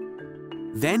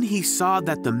 Then He saw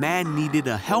that the man needed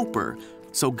a helper,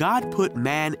 so God put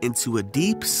man into a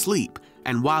deep sleep,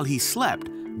 and while he slept,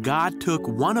 God took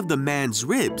one of the man's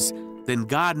ribs. Then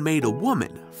God made a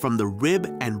woman from the rib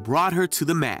and brought her to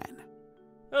the man.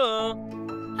 Hello.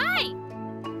 Hi.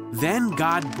 Then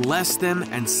God blessed them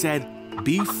and said,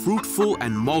 "Be fruitful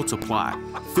and multiply.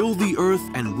 Fill the earth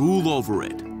and rule over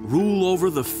it. Rule over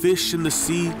the fish in the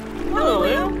sea, Hello,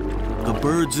 Lamb. the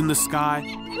birds in the sky,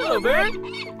 Hello, Bird.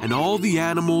 and all the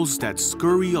animals that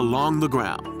scurry along the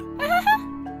ground."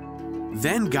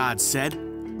 Then God said,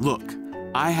 "Look,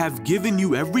 I have given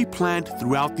you every plant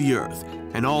throughout the earth,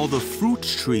 and all the fruit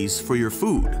trees for your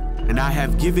food, and I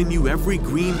have given you every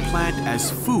green plant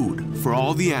as food for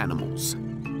all the animals."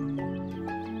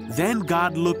 Then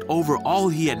God looked over all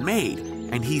He had made,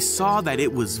 and He saw that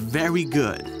it was very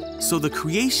good. So the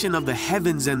creation of the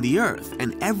heavens and the earth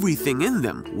and everything in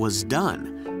them was done.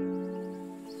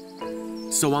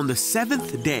 So on the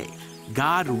seventh day,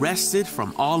 God rested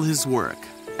from all His work,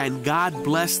 and God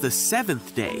blessed the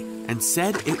seventh day and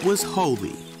said it was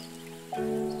holy.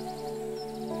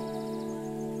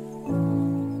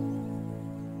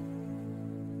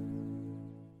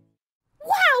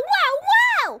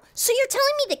 Wow! So you're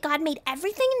telling me that God made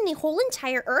everything in the whole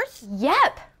entire earth?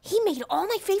 Yep. He made all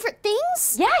my favorite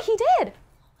things? Yeah, He did.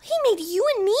 He made you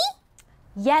and me?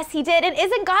 Yes, He did. And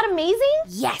isn't God amazing?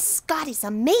 Yes, God is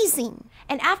amazing.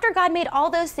 And after God made all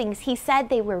those things, He said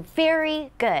they were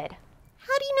very good.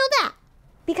 How do you know that?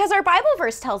 Because our Bible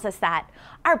verse tells us that.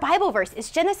 Our Bible verse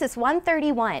is Genesis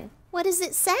 1:31. What does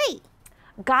it say?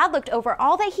 God looked over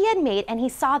all that He had made, and He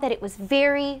saw that it was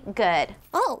very good.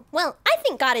 Oh, well, I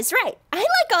think God is right. I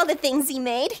like all the things He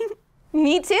made.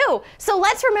 Me too. So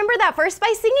let's remember that verse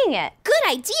by singing it. Good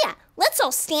idea. Let's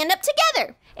all stand up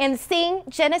together. And sing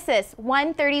Genesis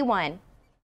 1:31.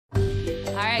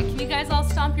 All right, can you guys all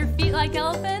stomp your feet like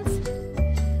elephants?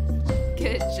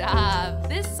 Good job.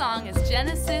 This song is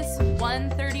Genesis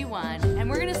 1:31, and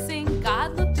we're gonna sing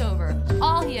God looked over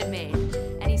all he had made,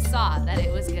 and he saw that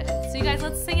it was good. So you guys,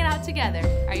 let's sing it out together.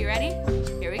 Are you ready?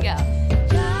 Here we go.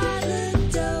 God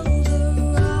looked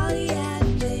over all he had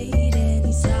made, and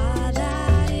he saw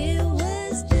that it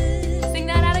was good. Sing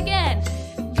that out again.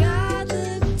 God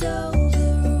looked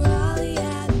over all he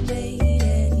had made,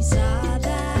 and he saw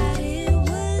that it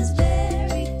was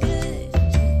very good.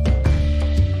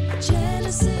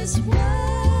 Genesis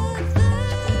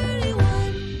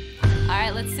 1:31. All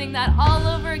right, let's sing that all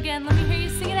over again. Let me hear you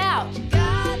sing it out.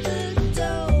 God looked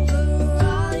over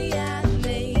all he had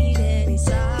made, and he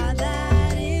saw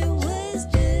that it was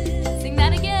good. Sing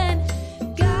that again.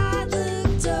 God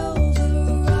looked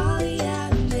over all he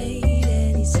had made,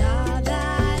 and he saw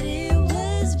that it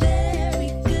was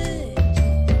very good.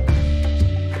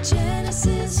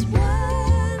 Genesis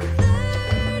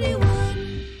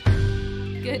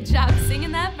 1:31. Good job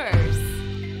singing that verse.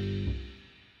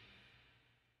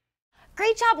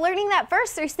 Great job learning that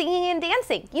verse through singing and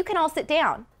dancing. You can all sit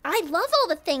down. I love all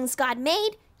the things God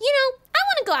made. You know, I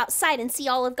want to go outside and see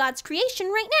all of God's creation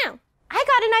right now. I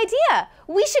got an idea.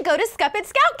 We should go to Scuppet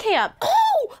Scout Camp.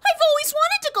 Oh, I've always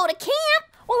wanted to go to camp.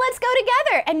 Well, let's go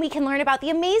together and we can learn about the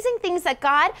amazing things that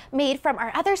God made from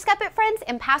our other Scuppet friends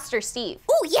and Pastor Steve.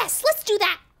 Oh, yes, let's do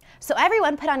that. So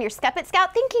everyone put on your Scuppet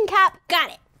Scout thinking cap Got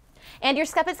it. and your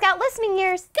Scuppet Scout listening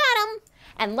ears. Got 'em.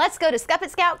 And let's go to Scuppet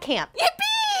Scout Camp. Yippee!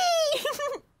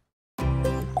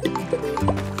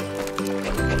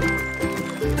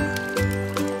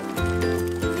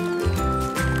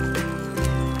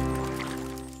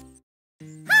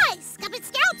 Hi, Scuppet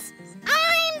Scouts.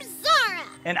 I'm Zara.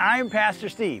 And I'm Pastor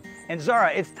Steve. And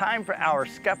Zara, it's time for our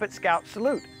Scuppet Scout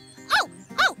salute. Oh,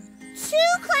 2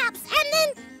 claps and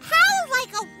then howl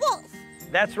like a wolf.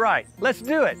 That's right. Let's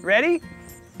do it. Ready?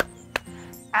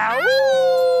 Ow!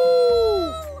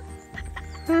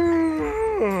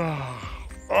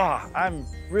 Oh, I'm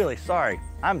really sorry.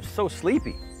 I'm so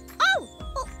sleepy. Oh,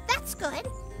 well, that's good.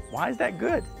 Why is that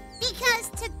good? Because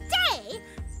today,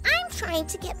 I'm trying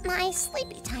to get my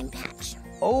sleepy time patch.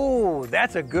 Oh,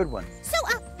 that's a good one. So,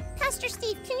 Pastor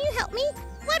Steve, can you help me?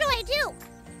 What do I do?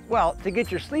 Well, to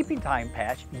get your sleeping time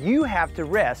patch, you have to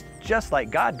rest just like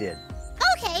God did.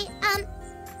 Okay,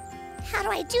 how do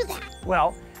I do that?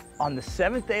 Well, on the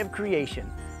 7th day of creation,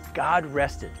 God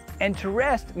rested. And to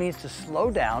rest means to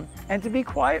slow down and to be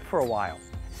quiet for a while.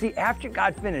 See, after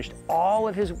God finished all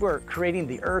of his work creating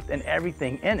the earth and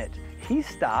everything in it, he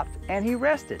stopped and he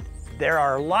rested. There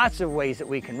are lots of ways that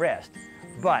we can rest.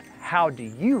 But how do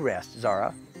you rest,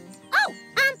 Zara? Oh,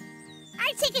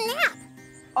 I take a nap.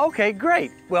 Okay,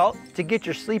 great. Well, to get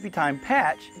your sleepy time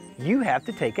patch, you have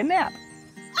to take a nap.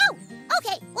 Oh,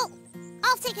 okay, well,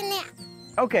 I'll take a nap.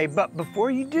 Okay, but before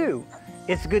you do,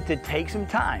 it's good to take some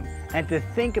time and to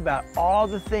think about all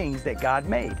the things that God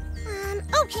made.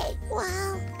 Okay,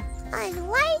 well, I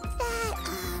like that,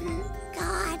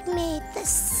 God made the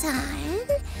sun.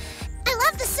 I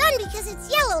love the sun because it's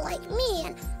yellow like me,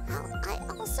 and I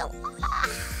also love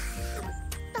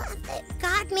that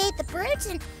God made the birds,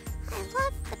 and I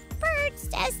love the birds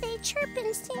as they chirp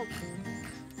and sing.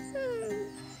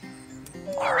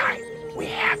 All right, we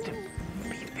have to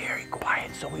be very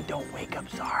quiet so we don't wake up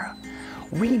Zara.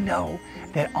 We know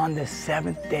that on the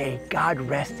 7th day, God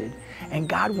rested, and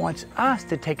God wants us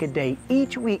to take a day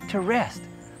each week to rest.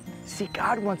 See,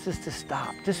 God wants us to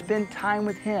stop, to spend time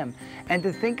with him, and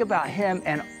to think about him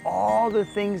and all the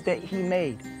things that he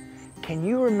made. Can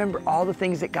you remember all the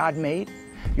things that God made?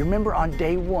 You remember on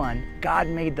day 1, God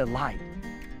made the light.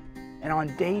 And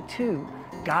on day 2,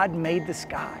 God made the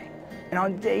sky. And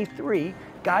on day 3,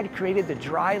 God created the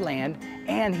dry land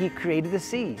and he created the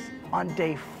seas. On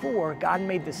day 4, God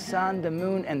made the sun, the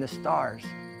moon, and the stars.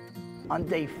 On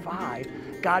day 5,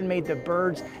 God made the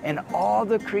birds and all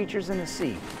the creatures in the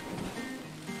sea.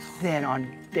 Then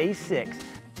on day 6,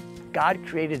 God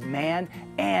created man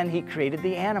and he created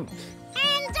the animals.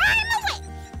 And I'm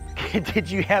awake. Did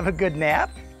you have a good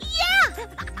nap? Yeah!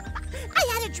 I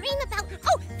had a dream about,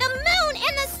 the moon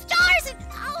and the stars and,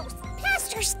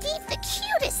 Pastor Steve, the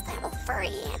cutest little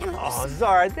furry animals. Oh,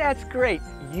 Zara, that's great.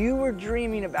 You were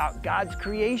dreaming about God's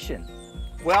creation.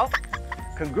 Well,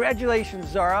 congratulations,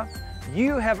 Zara.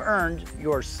 You have earned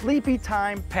your sleepy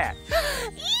time patch.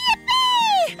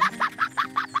 Yippee!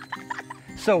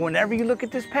 So whenever you look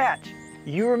at this patch,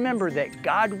 you remember that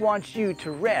God wants you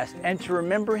to rest and to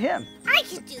remember him. I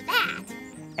can do that.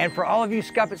 And for all of you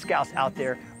Scuppet Scouts out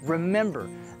there, remember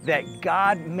that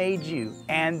God made you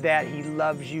and that he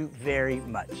loves you very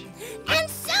much. And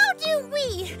so do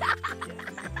we.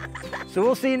 So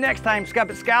we'll see you next time,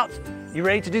 Scuppet Scouts. You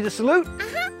ready to do the salute?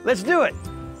 Let's do it.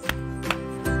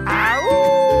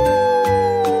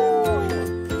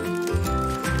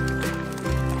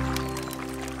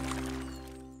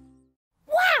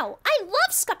 Wow, I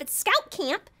love Scuppet Scout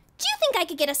Camp. Do you think I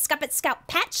could get a Scuppet Scout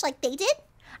patch like they did?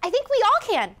 I think we all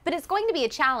can, but it's going to be a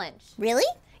challenge. Really?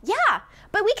 Yeah,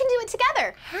 but we can do it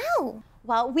together. How?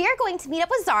 Well, we are going to meet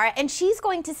up with Zara, and she's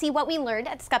going to see what we learned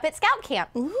at Scuppet Scout Camp.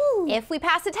 Ooh. If we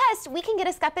pass the test, we can get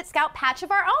a Scuppet Scout patch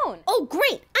of our own. Oh,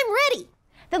 great. I'm ready.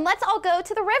 Then let's all go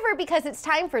to the river because it's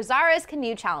time for Zara's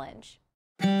canoe challenge.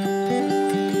 Hi,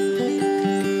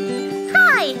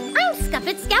 I'm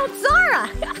Scuppet Scout Zara.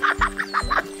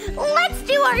 Let's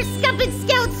do our Scuppet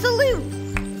Scout salute.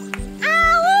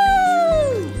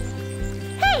 Ow!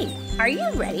 Hey, are you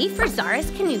ready for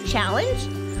Zara's canoe challenge?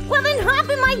 Well, then hop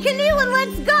in my canoe and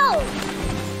let's go.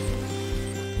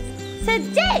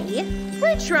 Today,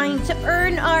 we're trying to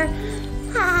earn our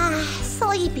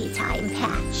sleepy time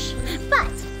patch.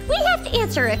 But we have to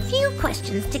answer a few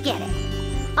questions to get it.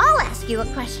 I'll ask you a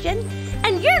question,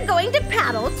 and you're going to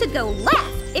paddle to go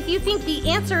left if you think the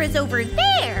answer is over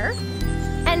there,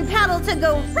 and paddle to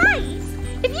go right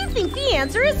if you think the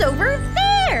answer is over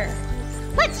there.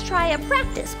 Let's try a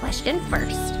practice question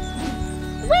first.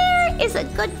 Where is a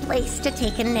good place to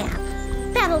take a nap?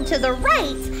 Paddle to the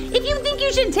right if you think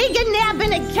you should take a nap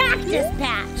in a cactus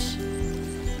patch.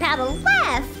 Paddle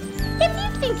left if you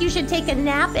think you should take a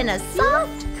nap in a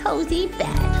soft, cozy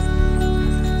bed.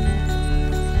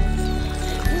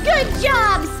 Good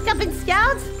job, Scuppet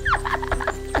Scouts!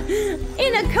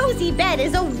 In a cozy bed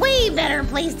is a way better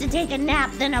place to take a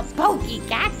nap than a pokey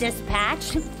cactus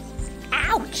patch.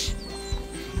 Ouch!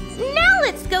 Now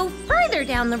let's go further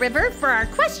down the river for our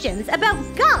questions about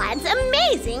God's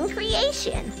amazing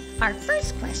creation. Our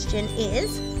first question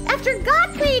is, after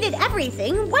God created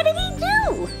everything, what did he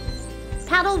do?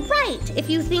 Paddle right if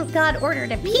you think God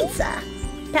ordered a pizza.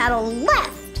 Paddle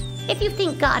left if you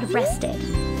think God rested.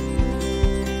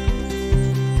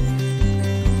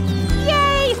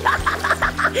 Yay!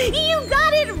 You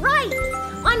got it right!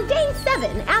 On day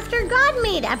 7, after God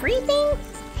made everything,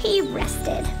 he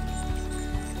rested.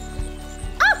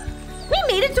 Oh! We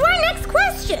made it to our next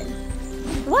question!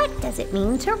 What does it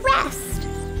mean to rest?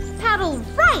 Paddle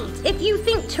right if you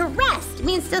think to rest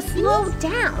means to slow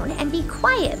down and be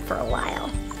quiet for a while.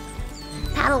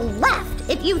 Paddle left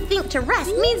if you think to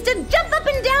rest means to jump up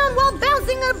and down while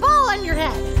bouncing a ball on your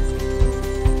head.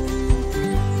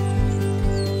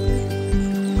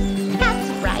 That's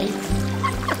right.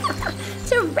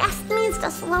 To rest means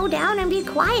to slow down and be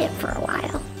quiet for a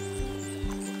while.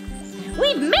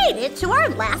 We've made it to our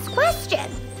last question.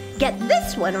 Get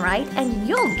this one right and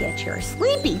you'll get your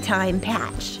sleepy time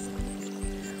patch.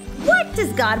 What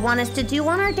does God want us to do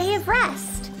on our day of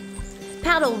rest?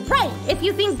 Paddle right if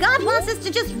you think God wants us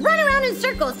to just run around in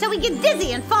circles till we get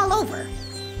dizzy and fall over.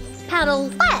 Paddle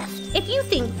left if you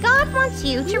think God wants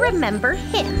you to remember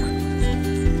him.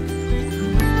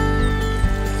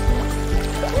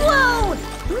 Whoa!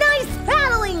 Nice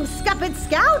paddling, Scuppet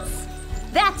Scouts!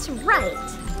 That's right.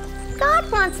 God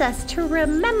wants us to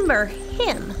remember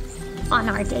him on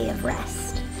our day of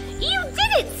rest. You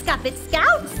did it, Scuppet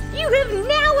Scouts! You have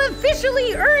now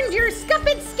officially earned your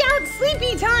Scuppet Scout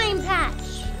Sleepy Time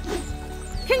patch!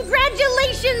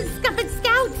 Congratulations, Scuppet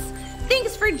Scouts!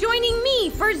 Thanks for joining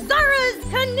me for Zara's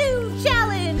Canoe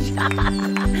Challenge!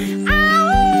 Ow!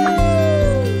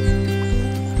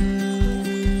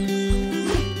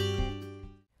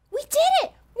 We did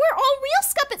it! We're all real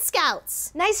Scuppet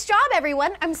Scouts! Nice job,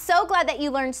 everyone. I'm so glad that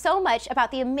you learned so much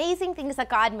about the amazing things that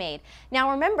God made. Now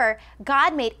remember,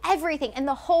 God made everything in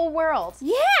the whole world.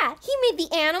 Yeah, he made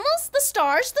the animals, the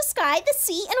stars, the sky, the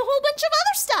sea, and a whole bunch of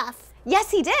other stuff.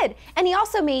 Yes, he did. And he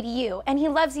also made you, and he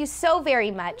loves you so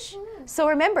very much. So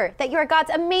remember that you are God's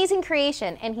amazing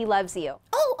creation, and he loves you.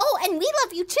 Oh, and we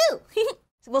love you too.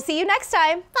 We'll see you next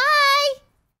time. Bye!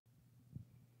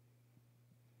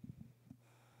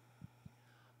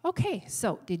 Okay,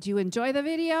 so did you enjoy the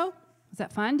video? Was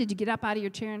that fun? Did you get up out of your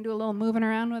chair and do a little moving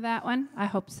around with that one? I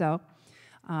hope so.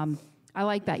 I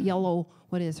like that yellow,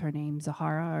 what is her name,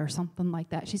 Zahara or something like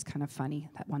that. She's kind of funny,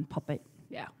 that one puppet.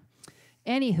 Yeah.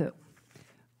 Anywho,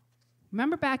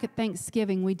 remember back at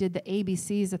Thanksgiving, we did the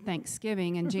ABCs of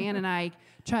Thanksgiving, and Jan and I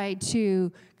tried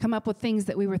to come up with things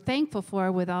that we were thankful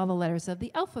for with all the letters of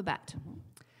the alphabet.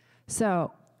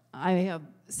 So I have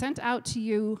sent out to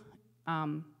you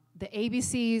the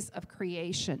ABCs of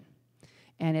creation.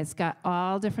 And it's got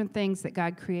all different things that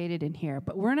God created in here.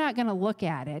 But we're not going to look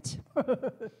at it.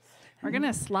 We're going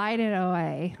to slide it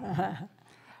away.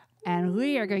 And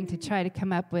we are going to try to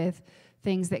come up with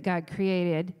things that God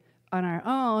created on our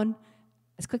own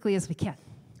as quickly as we can.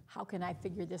 How can I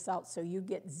figure this out so you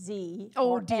get Z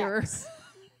Oh, or dear. X?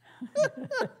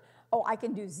 Oh, I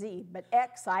can do Z, but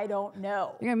X I don't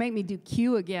know. You're going to make me do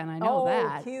Q again. I know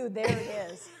that. Q, there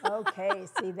it is. Okay,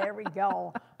 see, there we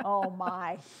go. Oh,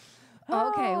 my.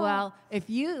 Okay, well, if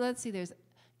you, let's see, there's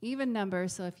even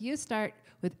numbers. So if you start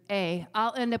with A,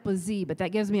 I'll end up with Z, but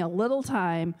that gives me a little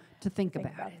time to think Think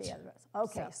about about it. the other ones.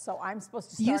 Okay, so I'm supposed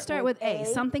to start You start with A,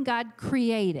 something God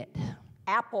created.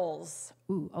 Apples.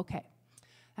 Ooh, okay.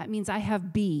 That means I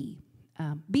have B.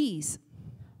 Bees.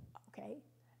 Okay.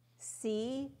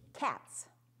 C, cats.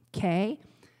 Okay.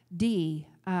 D.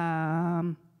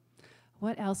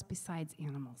 What else besides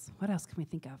animals? What else can we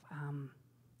think of?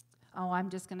 I'm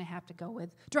just going to have to go with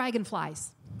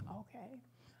dragonflies. Okay.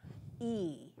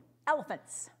 E,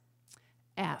 elephants.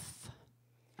 F.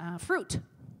 Fruit.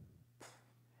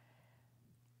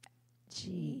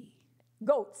 G.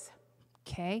 Goats.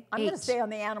 Okay. I'm going to stay on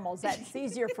the animals. That's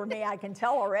easier for me. I can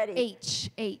tell already. H.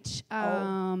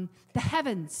 The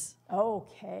heavens.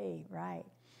 Okay, right.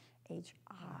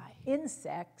 H-I.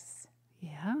 Insects.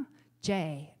 Yeah.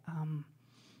 J.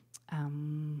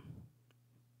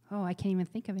 I can't even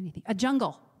think of anything. A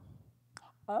jungle.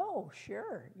 Oh,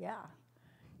 sure, yeah.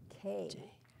 K.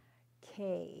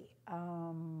 K.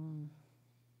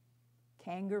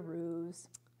 Kangaroos.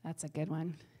 That's a good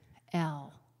one.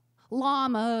 L.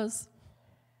 Llamas.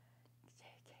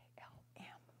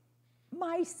 J-K-L-M.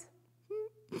 Mice.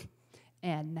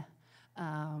 N.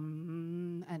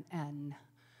 An N.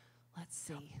 Let's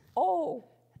see. Oh.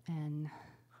 N.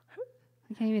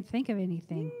 I can't even think of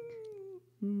anything.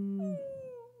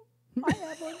 I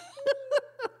have one.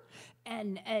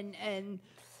 N.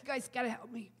 You guys gotta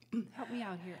help me. Help me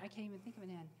out here. I can't even think of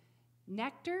an N.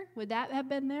 Nectar? Would that have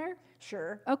been there?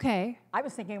 Sure. Okay. I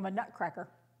was thinking of a nutcracker.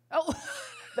 Oh.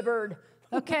 The bird.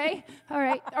 Okay. All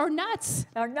right. Or nuts.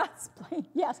 Or nuts, plain.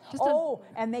 Yes. Just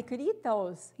and they could eat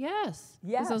those. Yes.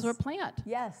 Yes. Because those were plant.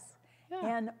 Yes.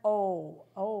 Yeah. And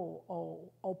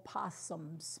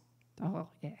opossums. Oh,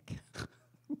 yuck.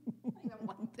 I don't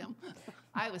want them.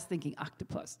 I was thinking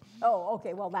octopus. Oh,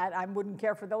 okay. Well, that I wouldn't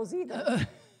care for those either.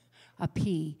 A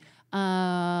P.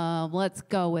 Let's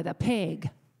go with a pig.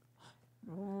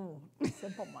 Ooh,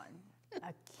 simple one.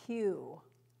 A Q.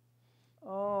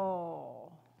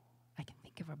 Oh, I can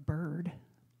think of a bird.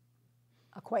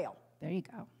 a quail. There you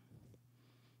go.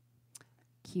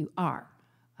 QR.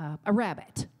 A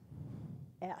rabbit.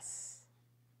 S.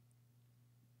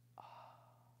 Oh,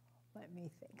 let me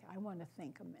think. I want to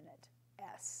think a minute.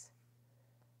 S.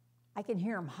 I can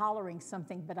hear them hollering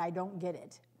something, but I don't get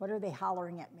it. What are they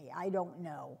hollering at me? I don't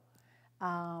know.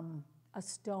 A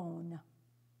stone.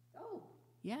 Oh,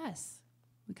 yes.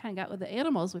 We kind of got with the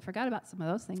animals. We forgot about some of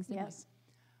those things, didn't Yes.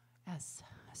 we? S.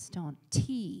 A stone.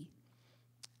 T.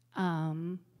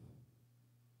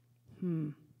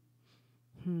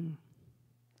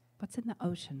 What's in the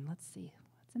ocean? Let's see.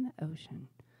 What's in the ocean?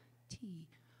 T.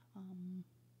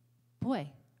 Boy,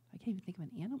 I can't even think of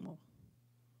an animal.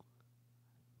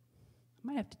 I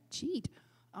might have to cheat.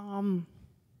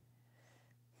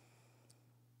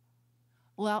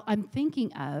 Well, I'm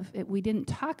thinking of it. We didn't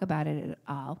talk about it at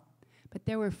all, but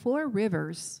there were 4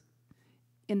 rivers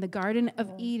in the Garden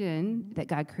of Eden that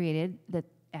God created that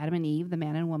Adam and Eve, the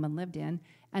man and woman, lived in,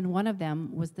 and one of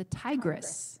them was the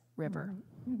Tigris River.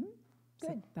 So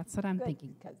Good. that's what I'm Good.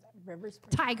 thinking. Because rivers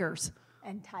Tigers.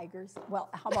 and tigers. Well,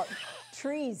 how about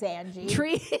trees, Angie?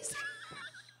 Trees.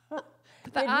 The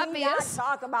Did we obvious. not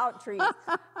talk about trees?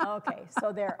 Okay,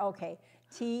 so they're okay.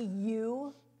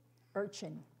 T-U,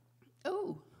 urchin.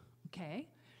 Oh, okay.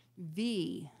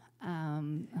 V.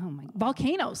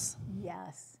 Volcanoes.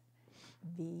 Yes.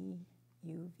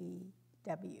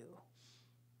 V-U-V-W.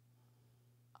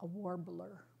 A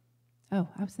warbler. Oh,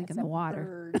 I was thinking That's the a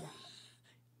water. bird.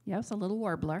 Yeah, it's a little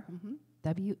warbler.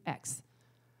 WX.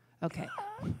 Okay,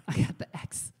 I got the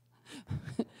X.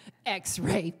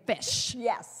 X-ray fish.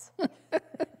 Yes.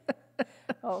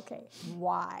 Okay.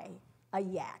 Y, a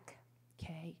yak.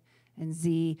 Okay, and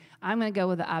Z. I'm going to go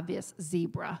with the obvious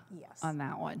zebra. Yes. On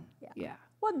that one. Yeah. Yeah.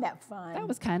 Wasn't that fun? That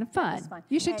was kind of That fun. was fun.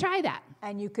 You should And- try that.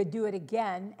 And you could do it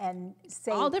again and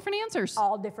say All different answers.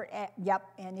 all different. Yep.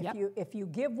 And Yep. if you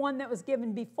give one that was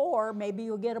given before, maybe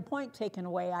you'll get a point taken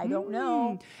away. I don't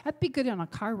know. That'd be good on a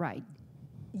car ride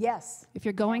Yes. if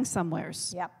you're going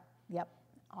somewheres. Yep. Yep.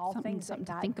 All things that something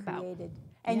to God think about. created.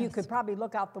 And you Yes. could probably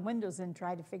look out the windows and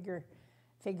try to figure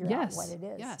Yes. out what it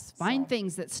is. Yes. Find So,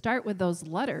 things that start with those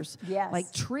letters. Yes.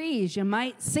 Like trees, you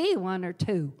might see 1 or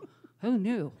 2. Who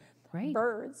knew? Right?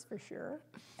 birds for sure,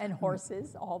 and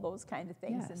horses, all those kind of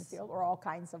things in the Yes. field, or all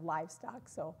kinds of livestock.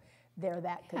 So there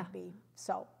that could Yeah. be.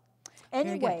 So good.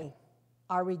 anyway,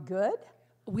 are we good?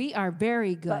 We are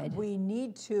very But good. we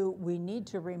need to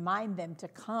remind them to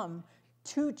come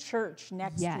to church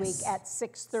next Yes. week at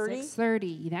 6:30.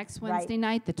 6:30 next Wednesday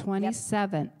night, the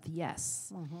 27th.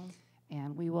 Yes. Mm-hmm.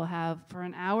 And we will have, for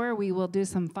an hour, we will do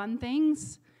some fun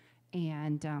things.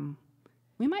 And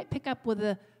we might pick up with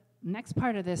the next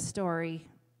part of this story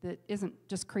that isn't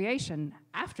just creation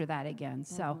after that again.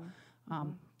 So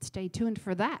stay tuned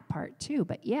for that part too.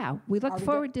 But yeah, we look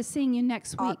forward to seeing you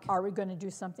next week. Are we going to do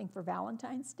something for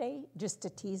Valentine's Day just to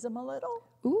tease them a little?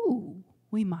 Ooh,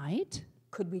 we might.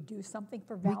 Could we do something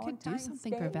for We Valentine's could do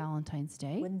something Day? for Valentine's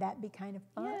Day. Wouldn't that be kind of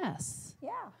fun? Yes. Yeah.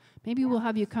 Maybe we'll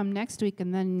have you come next week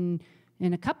and then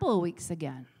in a couple of weeks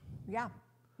again. Yeah.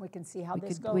 We can see how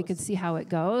this goes. We could see how it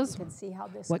goes, We can see how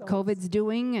this what goes. COVID's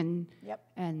doing, and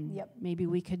Yep. maybe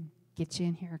we could get you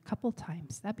in here a couple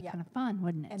times. That'd be Yep. kind of fun,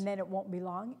 wouldn't it? And then it won't be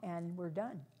long and we're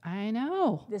done. I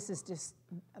know. This is just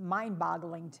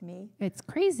mind-boggling to me. It's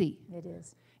crazy. It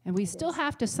is. And we still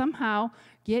have to somehow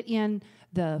get in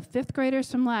the 5th graders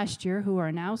from last year who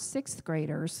are now 6th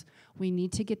graders. We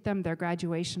need to get them their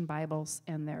graduation Bibles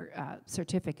and their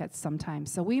certificates sometime.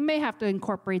 So we may have to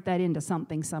incorporate that into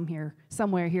something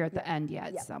somewhere here at the end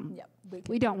yet.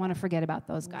 We don't want to forget about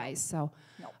those guys. So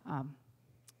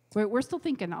we're still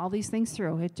thinking all these things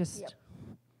through. It just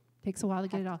takes a while to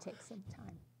get it all. Take some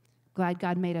time. Glad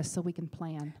God made us so we can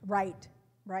plan. Right.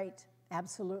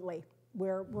 Absolutely.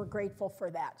 We're grateful for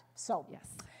that. So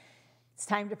Yes. it's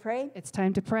time to pray. It's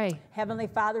time to pray. Heavenly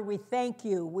Father, we thank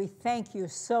you. We thank you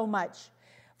so much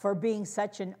for being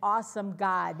such an awesome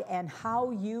God and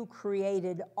how you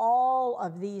created all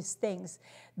of these things.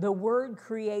 The word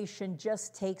creation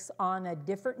just takes on a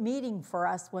different meaning for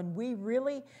us when we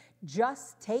really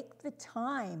just take the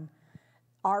time,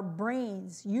 our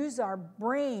brains, use our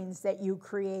brains that you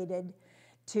created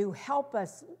to help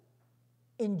us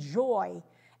enjoy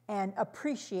and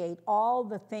appreciate all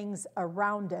the things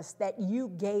around us that you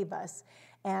gave us.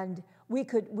 And we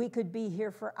could be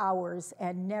here for hours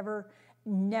and never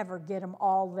get them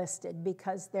all listed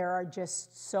because there are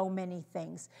just so many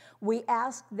things. We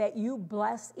ask that you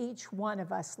bless each one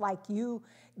of us like you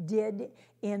did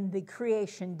in the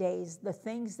creation days, the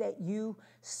things that you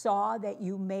saw, that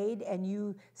you made, and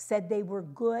you said they were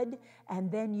good,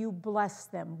 and then you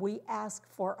blessed them. We ask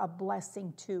for a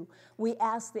blessing too. We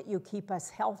ask that you keep us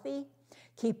healthy,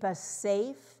 keep us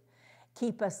safe,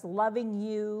 keep us loving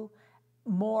you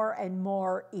more and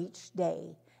more each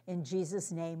day. In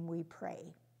Jesus' name we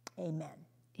pray. Amen.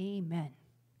 Amen.